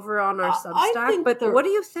 about over on our I Substack. think But what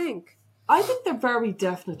do you think? I think there very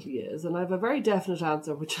definitely is, and I have a very definite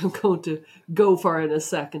answer, which I'm going to go for in a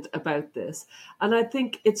second about this. And I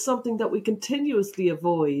think it's something that we continuously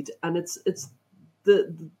avoid, and it's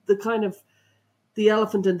the kind of the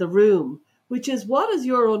elephant in the room, which is, what is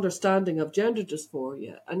your understanding of gender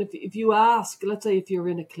dysphoria? And if you ask, let's say if you're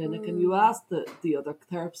in a clinic and you ask the other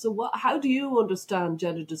therapist, so how do you understand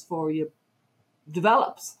gender dysphoria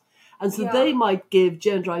develops? And so they might give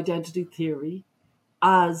gender identity theory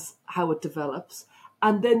as how it develops.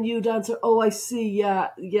 And then you'd answer, oh, I see. Yeah,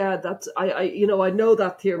 that's, I know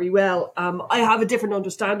that theory well. I have a different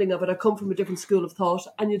understanding of it. I come from a different school of thought.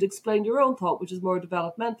 And you'd explain your own thought, which is more a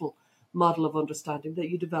developmental model of understanding, that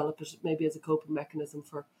you develop it maybe as a coping mechanism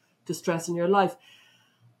for distress in your life.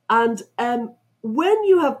 And when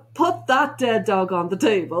you have put that dead dog on the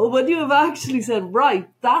table, when you have actually said, right,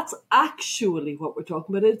 that's actually what we're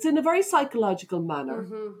talking about, it's in a very psychological manner.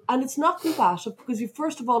 And it's not combative, because you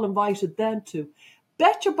first of all invited them to.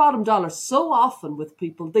 Bet your bottom dollar, so often with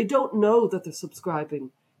people, they don't know that they're subscribing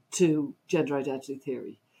to gender identity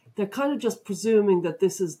theory. They're kind of just presuming that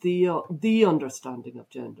this is the understanding of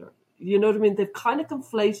gender. You know what I mean? They've kind of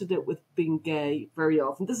conflated it with being gay very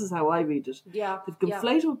often. This is how I read it. Yeah. They've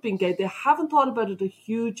conflated it with being gay. They haven't thought about it a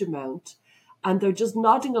huge amount. And they're just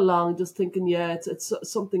nodding along, just thinking, yeah, it's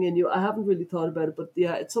something in you. I haven't really thought about it, but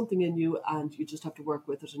yeah, it's something in you, and you just have to work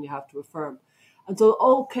with it, and you have to affirm. And so,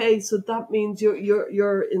 okay, so that means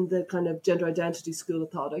you're in the kind of gender identity school of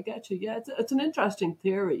thought. I get you. Yeah, it's an interesting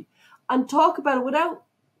theory. And talk about it without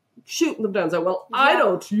shooting them down. So, well, I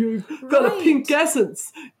don't. You've got a pink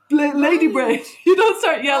essence. Lady brain. You don't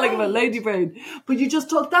start yelling about lady brain. But you just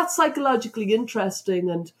talk. That's psychologically interesting.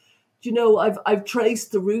 And, you know, I've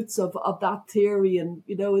traced the roots of that theory. And,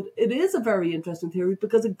 you know, it is a very interesting theory,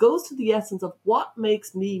 because it goes to the essence of what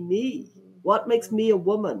makes me me. What makes me a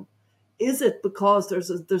woman? Is it because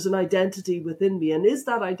there's an identity within me? And is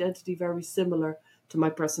that identity very similar to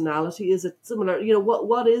my personality? Is it similar? You know,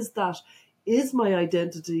 what is that? Is my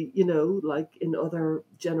identity, you know, like in other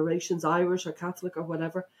generations, Irish or Catholic or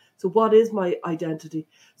whatever? So what is my identity?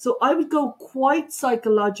 So I would go quite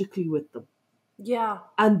psychologically with them. Yeah.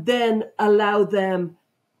 And then allow them,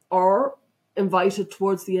 or invite it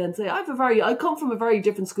towards the end, say, I come from a very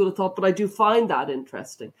different school of thought, but I do find that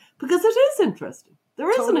interesting. Because it is interesting. There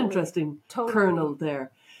is an interesting kernel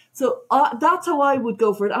there. So that's how I would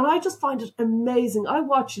go for it. And I just find it amazing. I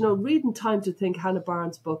watch, you know, Reading Time to Think, Hannah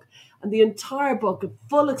Barnes' book, and the entire book, a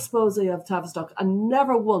full expose of Tavistock, and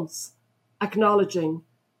never once acknowledging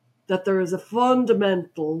that there is a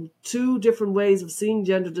fundamental two different ways of seeing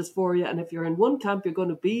gender dysphoria. And if you're in one camp, you're going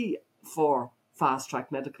to be for fast-track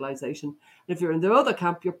medicalisation. And if you're in the other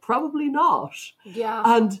camp, you're probably not. Yeah.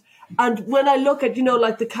 And when I look at, you know,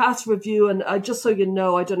 like the CAS review, and just so you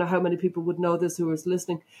know, I don't know how many people would know this who is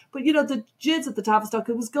listening, but, you know, the GIDS at the Tavistock,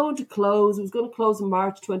 it was going to close. It was going to close in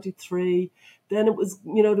March 23. Then it was,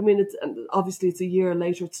 you know what I mean? And obviously it's a year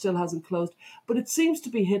later, it still hasn't closed. But it seems to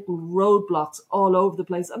be hitting roadblocks all over the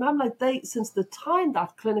place. And I'm like, since the time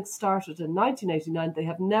that clinic started in 1989, they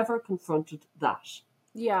have never confronted that.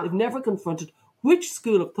 Yeah. They've never confronted which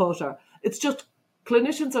school of thought are. It's just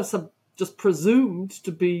clinicians are just presumed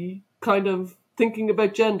to be kind of thinking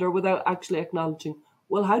about gender without actually acknowledging,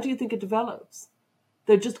 well, how do you think it develops?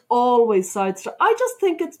 They're just always sidestep. I just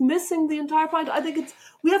think it's missing the entire point. I think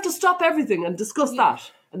we have to stop everything and discuss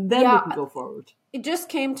that, and then we can go forward. It just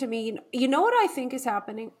came to me. You know what I think is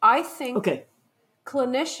happening? I think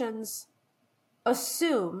clinicians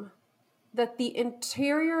assume that the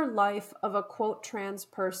interior life of a quote trans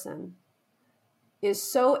person is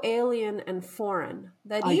so alien and foreign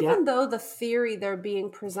that even though the theory they're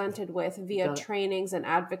being presented with via trainings and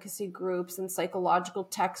advocacy groups and psychological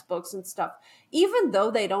textbooks and stuff, even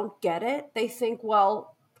though they don't get it, they think,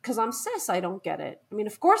 well, because I'm cis, I don't get it. I mean,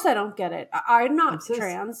 of course I don't get it. I'm not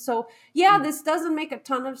trans. So this doesn't make a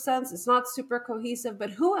ton of sense. It's not super cohesive,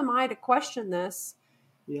 but who am I to question this?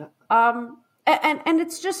 Yeah. And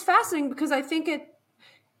it's just fascinating, because I think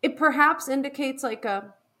it perhaps indicates like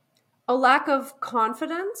a lack of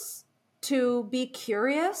confidence to be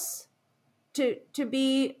curious, to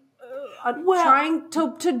be trying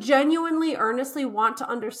to genuinely, earnestly want to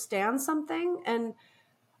understand something. And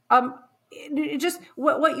it just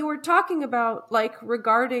what you were talking about, like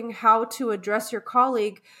regarding how to address your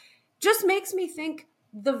colleague, just makes me think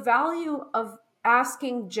the value of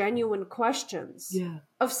asking genuine questions. Yeah.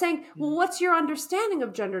 Of saying, well, what's your understanding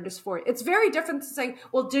of gender dysphoria? It's very different to saying,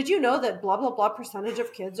 well, did you know that blah, blah, blah percentage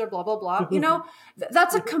of kids are blah, blah, blah? You know,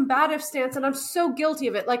 that's a combative stance, and I'm so guilty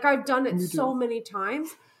of it. Like, I've done it so many times.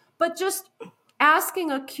 But just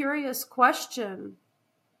asking a curious question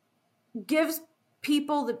gives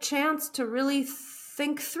people the chance to really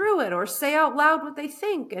think through it or say out loud what they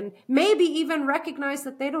think, and maybe even recognize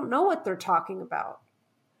that they don't know what they're talking about.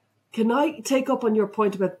 Can I take up on your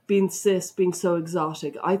point about being cis, being so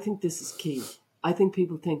exotic? I think this is key. I think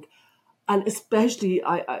people think, and especially,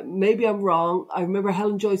 I maybe I'm wrong. I remember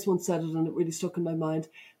Helen Joyce once said it, and it really stuck in my mind,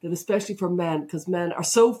 that especially for men, because men are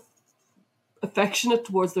so affectionate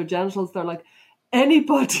towards their genitals, they're like,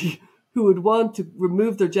 anybody who would want to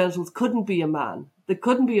remove their genitals couldn't be a man. They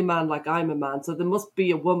couldn't be a man like I'm a man, so they must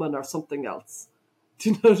be a woman or something else. Do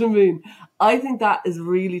you know what I mean? I think that is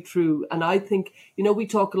really true. And I think, we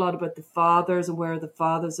talk a lot about the fathers and where are the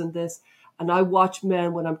fathers in this. And I watch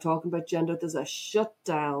men when I'm talking about gender, there's a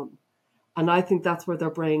shutdown. And I think that's where their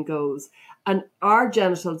brain goes. And our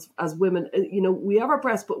genitals as women, we have our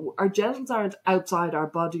breasts, but our genitals aren't outside our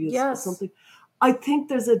body as something. I think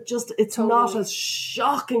there's it's not as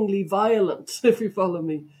shockingly violent, if you follow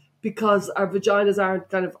me, because our vaginas aren't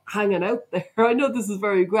kind of hanging out there. I know this is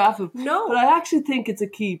very graphic, but I actually think it's a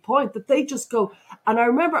key point that they just go. And I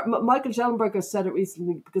remember Michael Schellenberger said it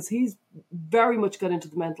recently, because he's very much got into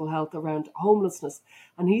the mental health around homelessness.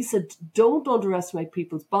 And he said, don't underestimate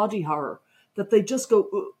people's body horror, that they just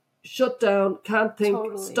go, shut down, can't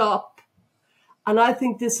think, stop. And I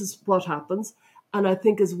think this is what happens. And I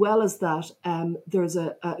think as well as that, there's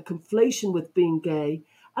a conflation with being gay.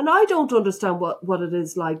 And I don't understand what it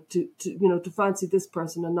is like to fancy this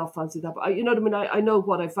person and not fancy that. But you know what I mean? I know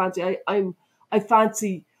what I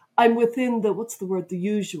fancy. I'm within the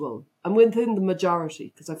usual. I'm within the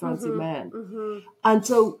majority because I fancy men. Mm-hmm. And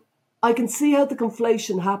so I can see how the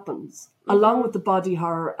conflation happens along with the body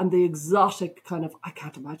horror and the exotic kind of, I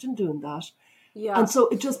can't imagine doing that. Yeah. And so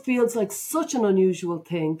it just feels like such an unusual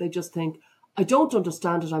thing. They just think, I don't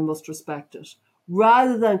understand it, I must respect it.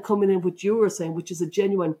 Rather than coming in what you were saying, which is a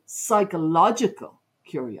genuine psychological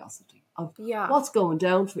curiosity of what's going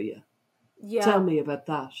down for you. Yeah. Tell me about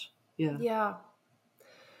that. Yeah. Yeah.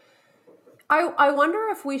 I wonder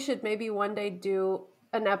if we should maybe one day do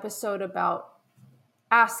an episode about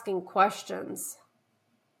asking questions.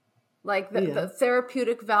 Like the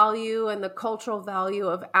therapeutic value and the cultural value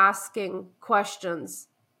of asking questions.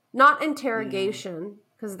 Not interrogation,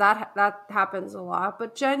 because that happens a lot,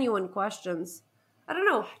 but genuine questions. I don't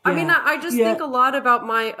know. Yeah. I mean, I just think a lot about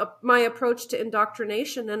my approach to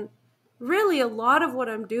indoctrination, and really a lot of what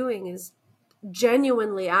I'm doing is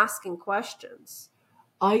genuinely asking questions.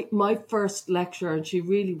 My first lecturer, and she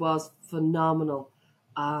really was phenomenal.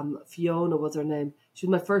 Fiona was her name. She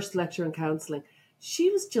was my first lecturer in counselling.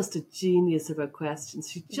 She was just a genius about questions.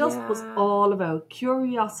 She just was all about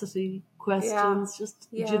curiosity, questions,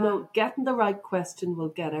 getting the right question will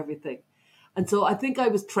get everything. And so I think I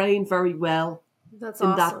was trained very well in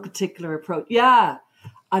that particular approach. Yeah.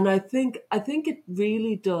 And I think it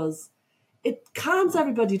really does. It calms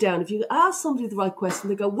everybody down. If you ask somebody the right question,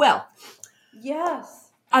 they go, well.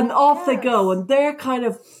 Yes. And off they go. And they're kind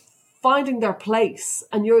of finding their place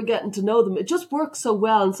and you're getting to know them. It just works so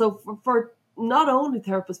well. And so for not only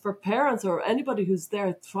therapists, for parents or anybody who's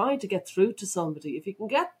there trying to get through to somebody, if you can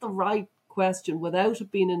get the right question without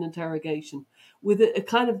it being an interrogation, with it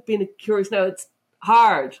kind of being a curious. Now it's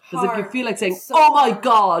hard because if you feel like saying, oh my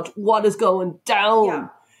God, what is going down?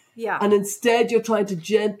 Yeah. And instead you're trying to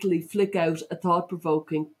gently flick out a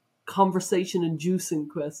thought-provoking, conversation-inducing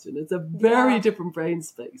question. It's a very different brain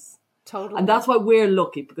space. Totally. And that's why we're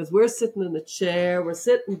lucky, because we're sitting in a chair, we're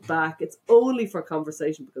sitting back. It's only for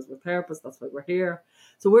conversation because we're therapists. That's why we're here.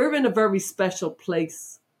 So we're in a very special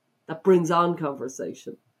place that brings on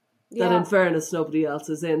conversation that in fairness, nobody else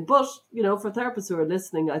is in. But, for therapists who are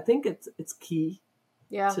listening, I think it's key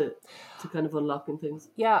to kind of unlocking things.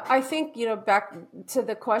 Yeah, I think, back to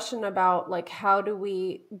the question about like, how do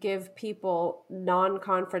we give people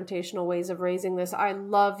non-confrontational ways of raising this? I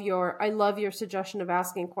love your suggestion of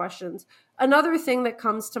asking questions. Another thing that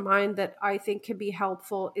comes to mind that I think can be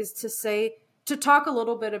helpful is to talk a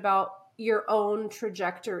little bit about your own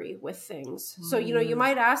trajectory with things. So, you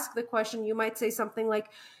might ask the question, you might say something like,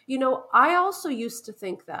 I also used to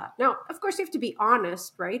think that. Now, of course, you have to be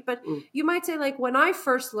honest, right? But you might say, like, when I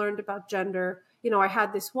first learned about gender, I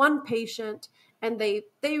had this one patient and they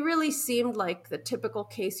really seemed like the typical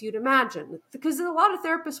case you'd imagine. Because a lot of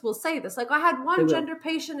therapists will say this. Like, I had one gender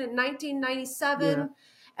patient in 1997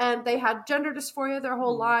 and they had gender dysphoria their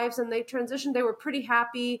whole lives, and they transitioned. They were pretty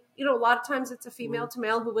happy. You know, a lot of times it's a female to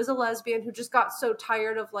male who was a lesbian who just got so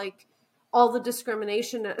tired of like all the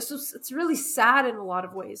discrimination. So it's really sad in a lot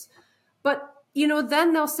of ways. But, you know,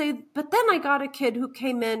 then they'll say, but then I got a kid who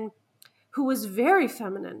came in who was very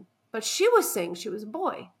feminine, but she was saying she was a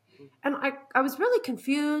boy. And I was really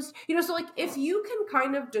confused. You know, so like if you can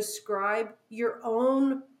kind of describe your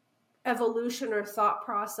own evolution or thought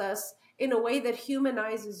process in a way that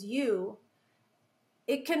humanizes you,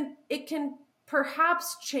 it can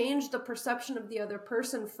perhaps change the perception of the other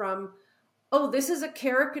person from, oh, this is a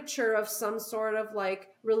caricature of some sort of like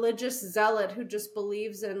religious zealot who just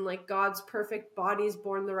believes in like God's perfect bodies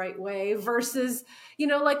born the right way, versus, you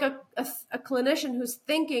know, like a clinician who's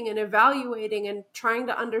thinking and evaluating and trying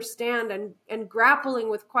to understand and grappling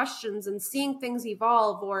with questions and seeing things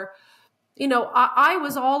evolve. Or, you know, I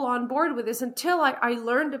was all on board with this until I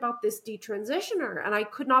learned about this detransitioner, and I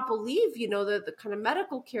could not believe, you know, the kind of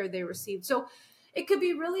medical care they received. So it could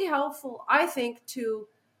be really helpful, I think, to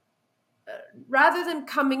rather than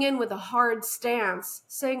coming in with a hard stance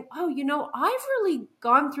saying, oh, you know, I've really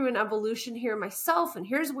gone through an evolution here myself, and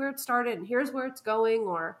here's where it started and here's where it's going,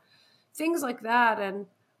 or things like that. And,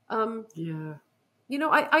 you know,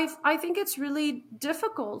 I think it's really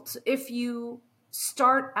difficult if you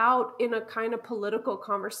start out in a kind of political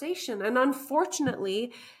conversation. And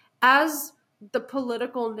unfortunately, as the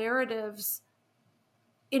political narratives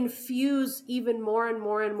infuse even more and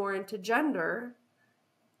more and more into gender,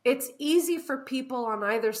 it's easy for people on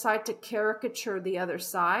either side to caricature the other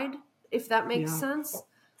side, if that makes sense.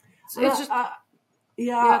 So it's just,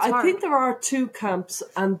 I think there are two camps,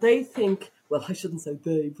 and they think, well, I shouldn't say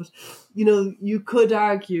they, but, you know, you could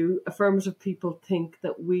argue affirmative people think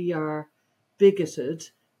that we are bigoted,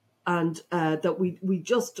 and that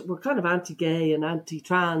we're kind of anti-gay and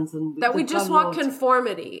anti-trans, and that we just want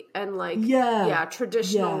conformity and like,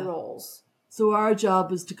 traditional roles. So our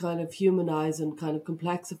job is to kind of humanize and kind of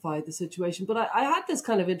complexify the situation. But I had this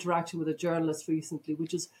kind of interaction with a journalist recently,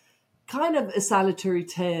 which is kind of a salutary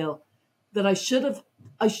tale, that I should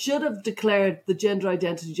have declared the gender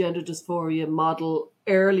identity, gender dysphoria model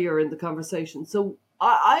earlier in the conversation. So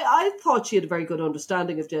I thought she had a very good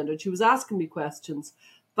understanding of gender. She was asking me questions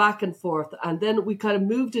back and forth. And then we kind of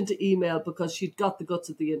moved into email because she'd got the guts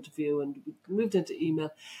of the interview, and we moved into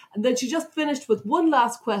email. And then she just finished with one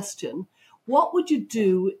last question. What would you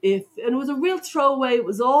do if, and it was a real throwaway, it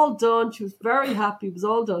was all done, she was very happy, it was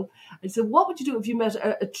all done. I said, what would you do if you met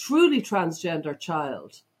a truly transgender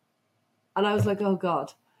child? And I was like, oh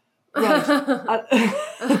God. Right.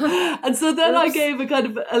 And so then I gave a kind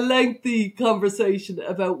of a lengthy conversation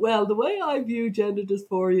about, well, the way I view gender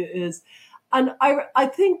dysphoria is, and I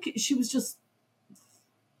think she was just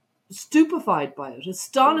stupefied by it,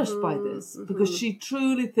 astonished by this, because she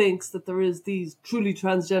truly thinks that there is these truly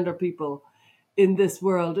transgender people in this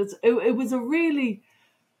world. It was a really,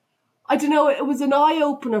 I don't know, it was an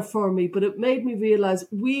eye-opener for me, but it made me realize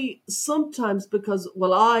we sometimes, because,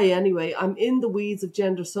 well, I'm in the weeds of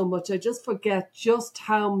gender so much, I just forget just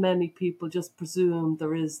how many people just presume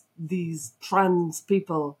there is these trans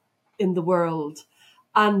people in the world.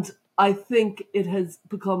 And I think it has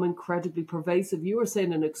become incredibly pervasive. You were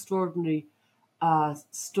saying an extraordinary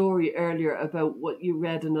story earlier about what you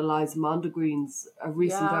read in Eliza Mondegreen's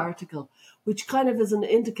recent article, which kind of is an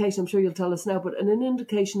indication, I'm sure you'll tell us now, but an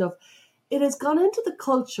indication of it has gone into the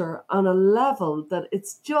culture on a level that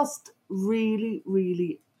it's just really,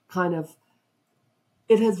 really kind of,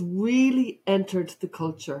 it has really entered the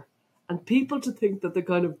culture. And people to think that they're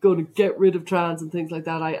kind of going to get rid of trans and things like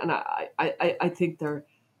that, I think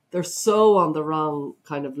they're so on the wrong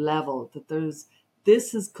kind of level, that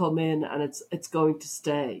this has come in and it's going to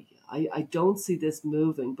stay. I don't see this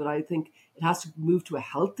moving, but I think it has to move to a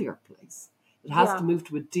healthier place. It has to move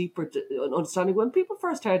to a deeper understanding. When people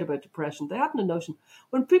first heard about depression, they hadn't a notion.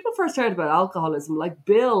 When people first heard about alcoholism, like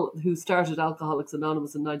Bill, who started Alcoholics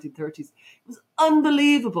Anonymous in the 1930s, it was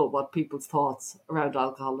unbelievable what people's thoughts around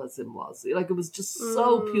alcoholism was. Like, it was just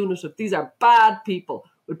so punitive. These are bad people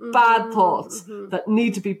with bad thoughts that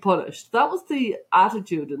need to be punished. That was the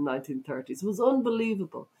attitude in the 1930s. It was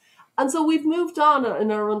unbelievable. And so we've moved on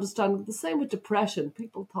in our understanding. The same with depression.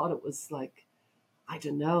 People thought it was like, I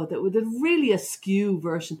don't know, that was really a skew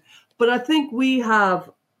version. But I think we have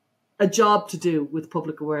a job to do with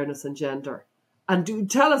public awareness and gender. And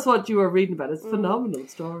tell us what you were reading about. It's a phenomenal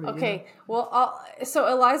story. Okay. Yeah. Well, so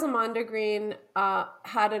Eliza Mondegreen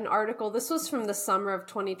had an article. This was from the summer of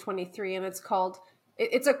 2023, and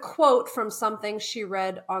it's a quote from something she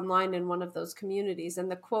read online in one of those communities. And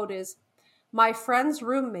the quote is, "My friend's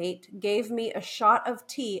roommate gave me a shot of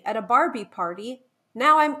tea at a Barbie party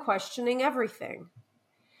Now I'm questioning everything.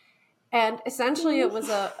 And essentially it was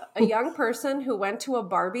a young person who went to a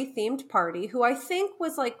Barbie themed party who I think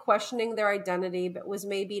was like questioning their identity, but was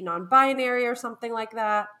maybe non-binary or something like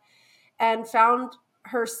that. And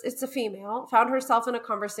it's a female, found herself in a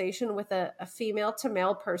conversation with a female to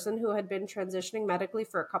male person who had been transitioning medically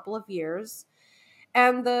for a couple of years.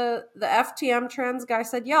 And the FTM trans guy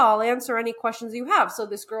said, yeah, I'll answer any questions you have. So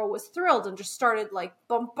this girl was thrilled and just started like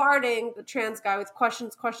bombarding the trans guy with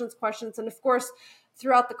questions. And of course,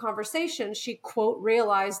 throughout the conversation, she, quote,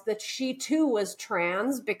 realized that she too was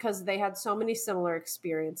trans because they had so many similar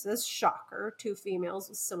experiences. Shocker, two females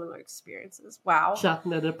with similar experiences. Wow.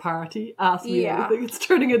 Chatting at a party, ask me anything. It's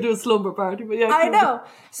turning into a slumber party, but yeah. I know.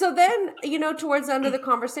 So then, towards the end of the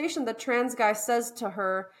conversation, the trans guy says to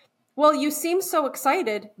her, well, you seem so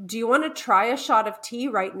excited. Do you want to try a shot of tea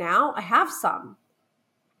right now? I have some.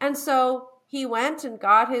 And so he went and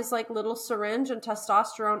got his like little syringe and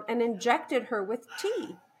testosterone and injected her with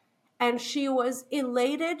tea. And she was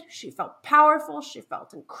elated. She felt powerful. She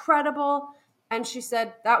felt incredible. And she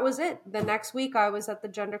said, that was it. The next week I was at the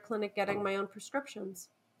gender clinic getting my own prescriptions.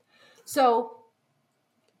 So,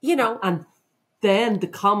 And then the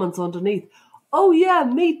comments underneath, oh yeah,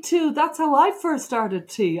 me too. That's how I first started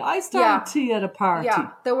tea. I started tea at a party.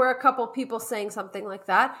 Yeah, there were a couple people saying something like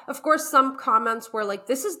that. Of course, some comments were like,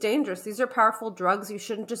 this is dangerous. These are powerful drugs. You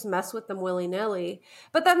shouldn't just mess with them willy-nilly.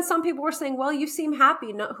 But then some people were saying, well, you seem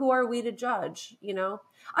happy. No, who are we to judge?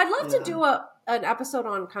 I'd love to do an episode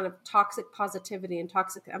on kind of toxic positivity and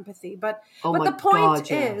toxic empathy. But the point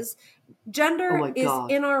is, gender is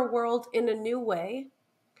in our world in a new way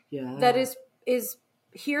that is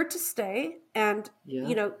here to stay. And,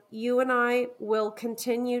 you and I will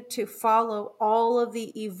continue to follow all of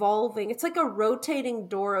the evolving. It's like a rotating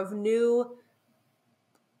door of new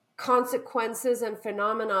consequences and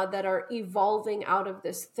phenomena that are evolving out of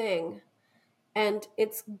this thing. And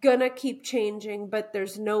it's gonna keep changing, but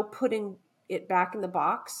there's no putting it back in the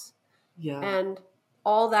box. Yeah. And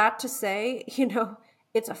all that to say,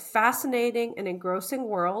 it's a fascinating and engrossing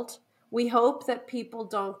world. We hope that people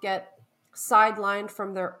don't get sidelined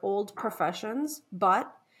from their old professions,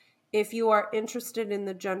 but if you are interested in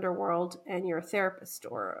the gender world and you're a therapist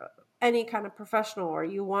or any kind of professional, or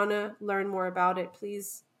you want to learn more about it,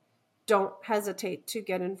 please don't hesitate to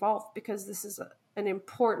get involved, because this is an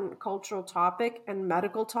important cultural topic and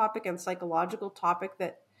medical topic and psychological topic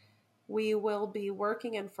that we will be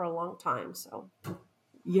working in for a long time. So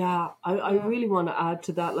I really want to add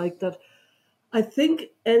to that, like that. I think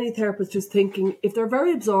any therapist who's thinking, if they're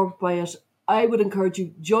very absorbed by it, I would encourage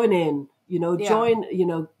you, join in, join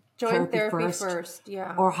therapy first.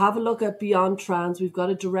 Or have a look at Beyond Trans. We've got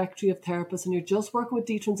a directory of therapists, and you're just working with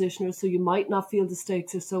detransitioners, so you might not feel the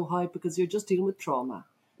stakes are so high because you're just dealing with trauma.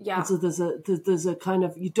 Yeah. And so there's a kind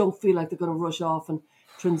of, you don't feel like they're going to rush off and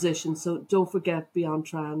transition. So don't forget Beyond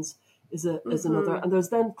Trans is another. And there's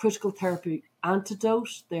then Critical Therapy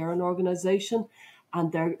Antidote. They're an organization,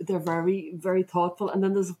 and they're very, very thoughtful. And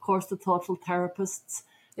then there's, of course, the Thoughtful Therapists,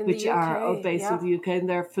 which are based in the UK, and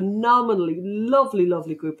they're a phenomenally lovely,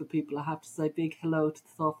 lovely group of people. I have to say, big hello to the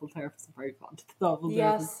Thoughtful Therapists. I'm very fond of the Thoughtful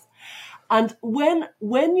Therapists. And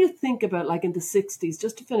when you think about, like, in the 60s,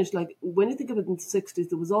 just to finish, like, when you think about in the 60s,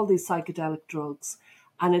 there was all these psychedelic drugs,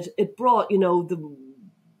 and it brought,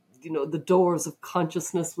 the doors of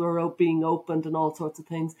consciousness were being opened and all sorts of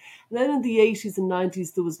things. And then in the 80s and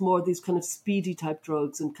 90s, there was more of these kind of speedy type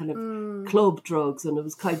drugs and kind of club drugs, and it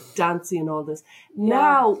was kind of dancey and all this. Yeah.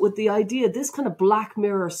 Now, with the idea, this kind of Black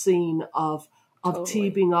Mirror scene of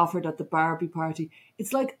tea being offered at the Barbie party,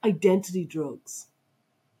 it's like identity drugs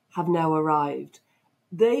have now arrived.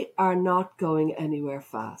 They are not going anywhere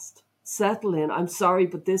fast. Settle in. I'm sorry,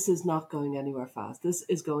 but this is not going anywhere fast. This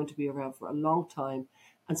is going to be around for a long time.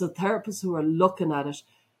 And so therapists who are looking at it,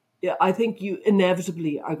 I think you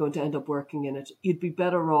inevitably are going to end up working in it. You'd be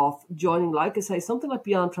better off joining, like I say, something like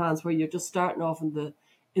Beyond Trans, where you're just starting off in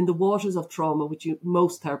the waters of trauma, which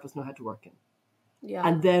most therapists know how to work in. Yeah.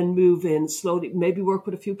 And then move in slowly, maybe work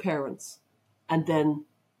with a few parents, and then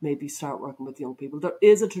maybe start working with young people. There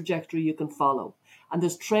is a trajectory you can follow. And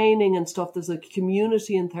there's training and stuff. There's a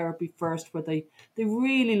community in therapy first where they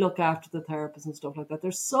really look after the therapists and stuff like that.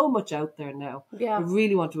 There's so much out there now. Yeah. I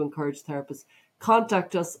really want to encourage therapists.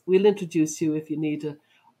 Contact us. We'll introduce you if you need to,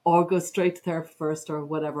 or go straight to therapy first or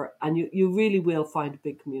whatever. And you really will find a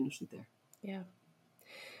big community there. Yeah.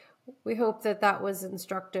 We hope that was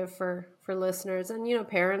instructive for listeners and,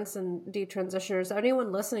 parents and detransitioners,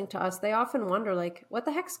 anyone listening to us. They often wonder, like, what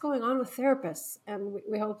the heck's going on with therapists? And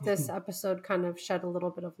we hope this episode kind of shed a little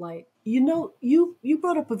bit of light. You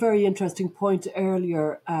brought up a very interesting point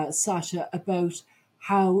earlier, Sasha, about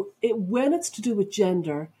how when it's to do with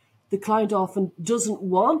gender, the client often doesn't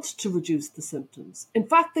want to reduce the symptoms. In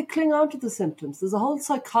fact, they cling on to the symptoms. There's a whole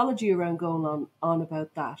psychology around going on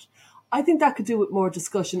about that. I think that could do with more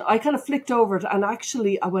discussion. I kind of flicked over it and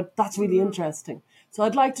actually I went, that's really interesting. So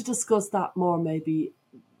I'd like to discuss that more maybe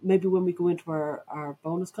when we go into our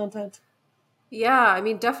bonus content. Yeah, I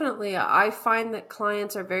mean, definitely. I find that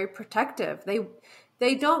clients are very protective.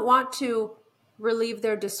 They don't want to relieve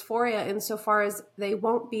their dysphoria insofar as they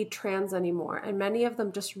won't be trans anymore. And many of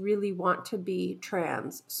them just really want to be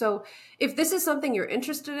trans. So if this is something you're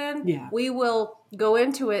interested in, we will go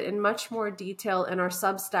into it in much more detail in our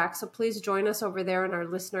Substack. So please join us over there in our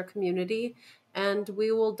listener community, and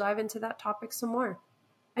we will dive into that topic some more.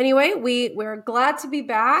 Anyway, we're glad to be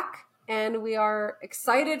back. And we are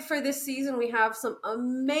excited for this season. We have some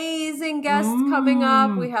amazing guests coming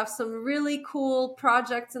up. We have some really cool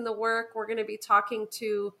projects in the work. We're going to be talking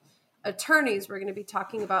to attorneys. We're going to be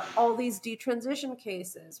talking about all these detransition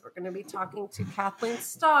cases. We're going to be talking to Kathleen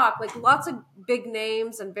Stock, like lots of big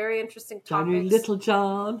names and very interesting topics. January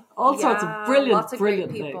Littlejohn, all sorts of brilliant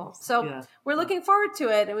great people. Names. So we're looking forward to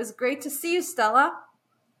it. It was great to see you, Stella.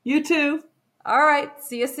 You too. All right.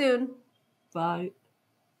 See you soon. Bye.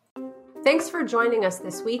 Thanks for joining us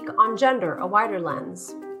this week on Gender, a Wider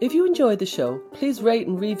Lens. If you enjoyed the show, please rate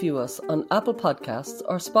and review us on Apple Podcasts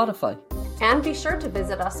or Spotify. And be sure to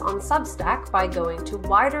visit us on Substack by going to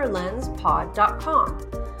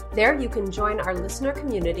widerlenspod.com. There you can join our listener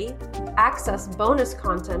community, access bonus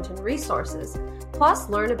content and resources, plus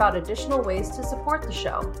learn about additional ways to support the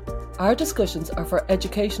show. Our discussions are for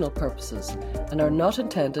educational purposes and are not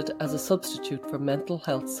intended as a substitute for mental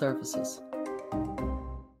health services.